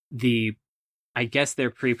their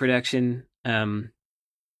pre-production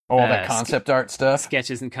that concept art stuff,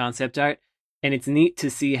 sketches and concept art. And it's neat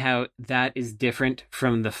to see how that is different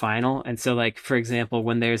from the final. And so, like, for example,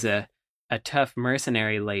 when there's a tough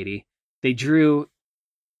mercenary lady, they drew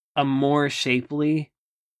a more shapely,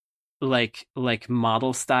 like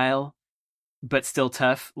model style, but still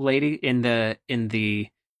tough lady in the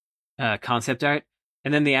concept art.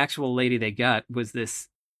 And then the actual lady they got was this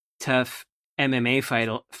tough MMA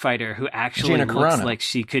fighter who actually looks like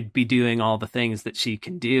she could be doing all the things that she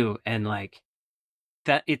can do. And like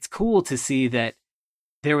that, it's cool to see that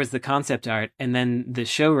there was the concept art, and then the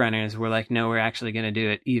showrunners were like, no, we're actually going to do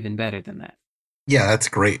it even better than that. Yeah, that's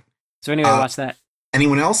great. So anyway, watch that.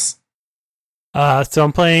 Anyone else? So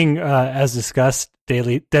I'm playing, as discussed,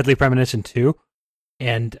 Deadly Premonition 2.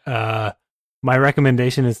 And my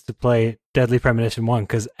recommendation is to play Deadly Premonition 1,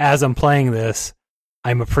 because as I'm playing this,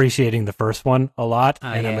 I'm appreciating the first one a lot,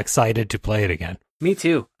 and I'm excited to play it again. Me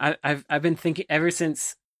too. I've been thinking ever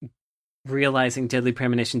since realizing Deadly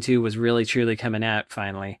Premonition 2 was really truly coming out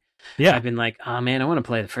finally. Yeah. I've been like, oh man, I want to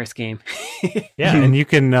play the first game. Yeah, and you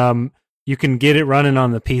can get it running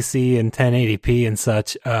on the PC in 1080p and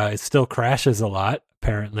such. It still crashes a lot,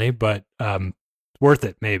 apparently, but worth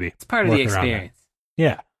it, maybe. It's part of the experience.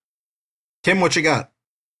 Yeah. Tim, what you got?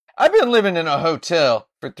 I've been living in a hotel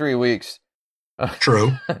for 3 weeks.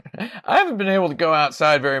 True. I haven't been able to go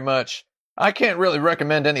outside very much. I can't really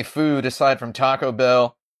recommend any food aside from Taco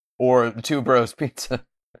Bell or Two Bros Pizza.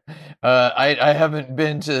 I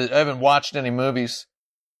haven't watched any movies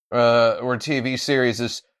or TV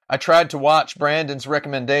series. I tried to watch Brandon's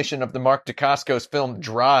recommendation of the Mark Dacascos film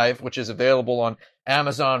Drive, which is available on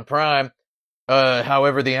Amazon Prime.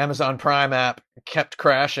 However, the Amazon Prime app kept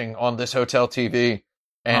crashing on this hotel TV,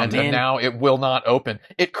 and now it will not open.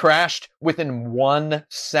 It crashed within 1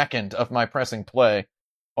 second of my pressing play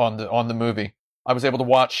on the movie. I was able to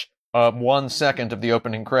watch 1 second of the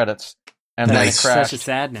opening credits, and then it crashed. Such a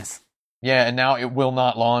sadness. Yeah, and now it will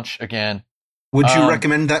not launch again. Would you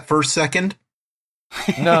recommend that first second?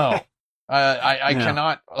 No, I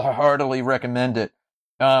cannot heartily recommend it.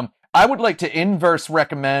 I would like to inverse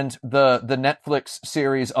recommend the Netflix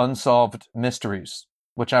series Unsolved Mysteries,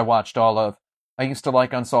 which I watched all of. I used to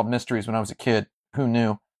like Unsolved Mysteries when I was a kid. Who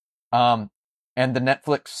knew? And the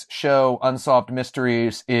Netflix show Unsolved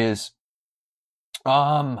Mysteries is,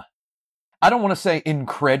 I don't want to say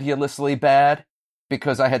incredulously bad,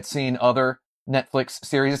 because I had seen other Netflix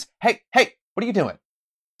series. Hey, what are you doing?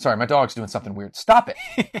 Sorry, my dog's doing something weird. Stop it.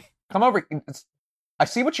 Come over. I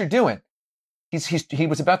see what you're doing. He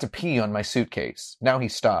was about to pee on my suitcase. Now he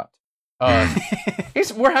stopped.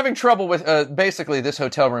 We're having trouble with, basically this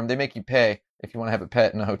hotel room. They make you pay if you want to have a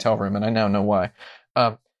pet in a hotel room, and I now know why.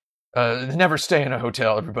 Never stay in a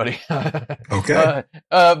hotel, everybody. Okay.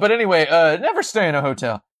 But anyway, never stay in a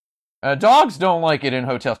hotel. Dogs don't like it in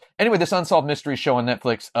hotels. Anyway, this Unsolved Mysteries show on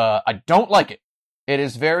Netflix, I don't like it. It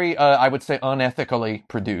is very, I would say, unethically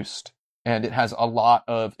produced. And it has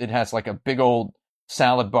like a big old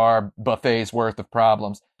salad bar buffet's worth of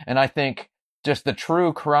problems. And I think just the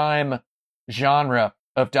true crime genre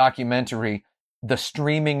of documentary, the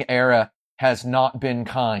streaming era has not been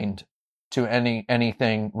kind to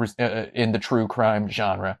anything in the true crime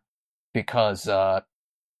genre, because I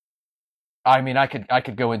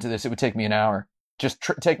could go into this. It would take me an hour. Just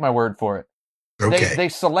take my word for it. Okay. They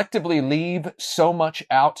selectively leave so much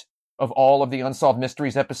out of all of the Unsolved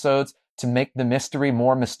Mysteries episodes to make the mystery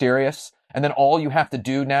more mysterious. And then all you have to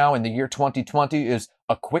do now in the year 2020 is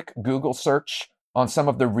a quick Google search on some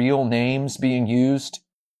of the real names being used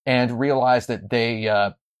and realize that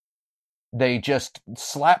they just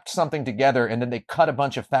slapped something together and then they cut a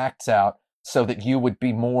bunch of facts out so that you would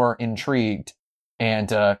be more intrigued.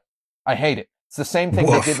 And I hate it. It's the same thing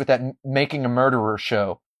they did with that Making a Murderer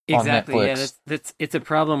show on Netflix. Yeah, it's a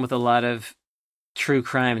problem with a lot of true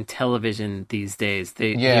crime television these days.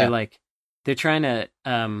 They're trying to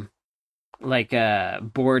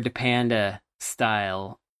Bored Panda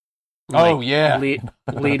style.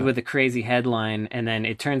 Lead with a crazy headline, and then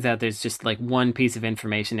it turns out there's just like one piece of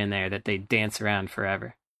information in there that they dance around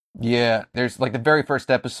forever. Yeah, there's like the very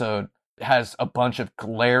first episode has a bunch of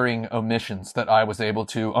glaring omissions that I was able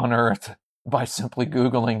to unearth by simply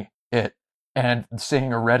Googling it and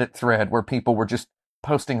seeing a Reddit thread where people were just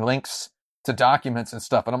posting links to documents and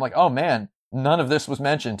stuff. And I'm like, oh man, none of this was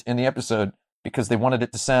mentioned in the episode because they wanted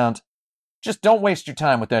it to sound. Just don't waste your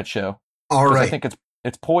time with that show. All right. I think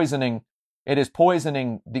it's poisoning. It is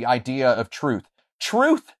poisoning the idea of truth.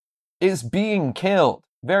 Truth is being killed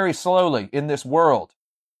very slowly in this world.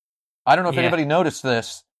 I don't know if anybody noticed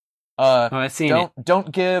this. I've seen it.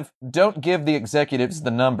 Don't give the executives the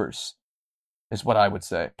numbers, is what I would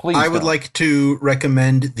say. Please. I would like to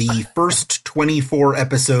recommend the first 24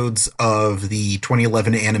 episodes of the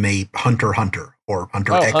 2011 anime Hunter x Hunter or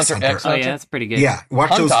Hunter x Hunter. Oh yeah, that's pretty good. Yeah,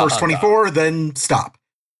 watch those first 24, then stop.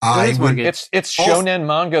 It's shonen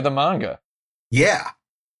manga, the manga. Yeah,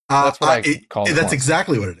 that's what I call it. That's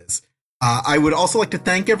exactly what it is. I would also like to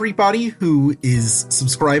thank everybody who is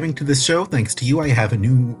subscribing to this show. Thanks to you, I have a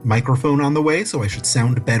new microphone on the way, so I should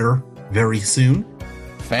sound better very soon.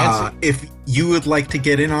 Fancy. If you would like to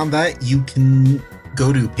get in on that, you can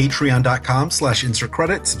go to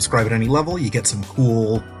patreon.com/insertcredit, subscribe at any level. You get some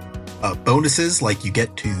cool bonuses, like you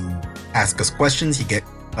get to ask us questions, you get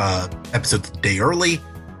episodes a day early, you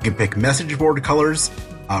can pick message board colors.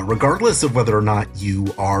 Regardless of whether or not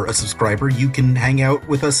you are a subscriber, you can hang out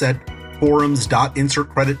with us at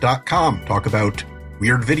forums.insertcredit.com. Talk about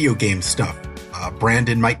weird video game stuff.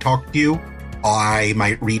 Brandon might talk to you. I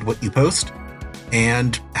might read what you post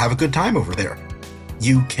and have a good time over there.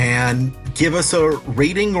 You can give us a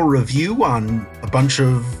rating or review on a bunch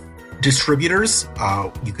of distributors.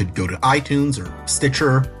 You could go to iTunes or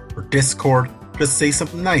Stitcher or Discord. Just say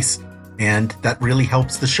something nice. And that really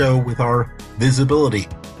helps the show with our visibility.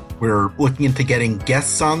 We're looking into getting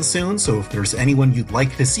guests on soon, so if there's anyone you'd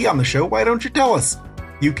like to see on the show, why don't you tell us?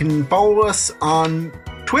 You can follow us on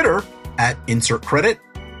Twitter at Insert Credit,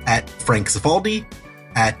 at Frank Cifaldi,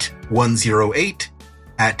 at 108,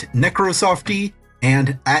 at Necrosofty,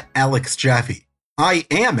 and at Alex Jaffe. I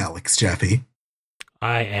am Alex Jaffe.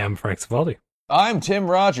 I am Frank Cifaldi. I'm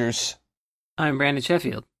Tim Rogers. I'm Brandon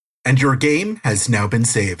Sheffield. And your game has now been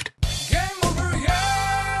saved. Game over, yeah!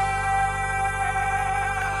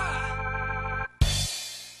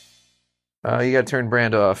 You gotta turn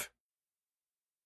Brand off.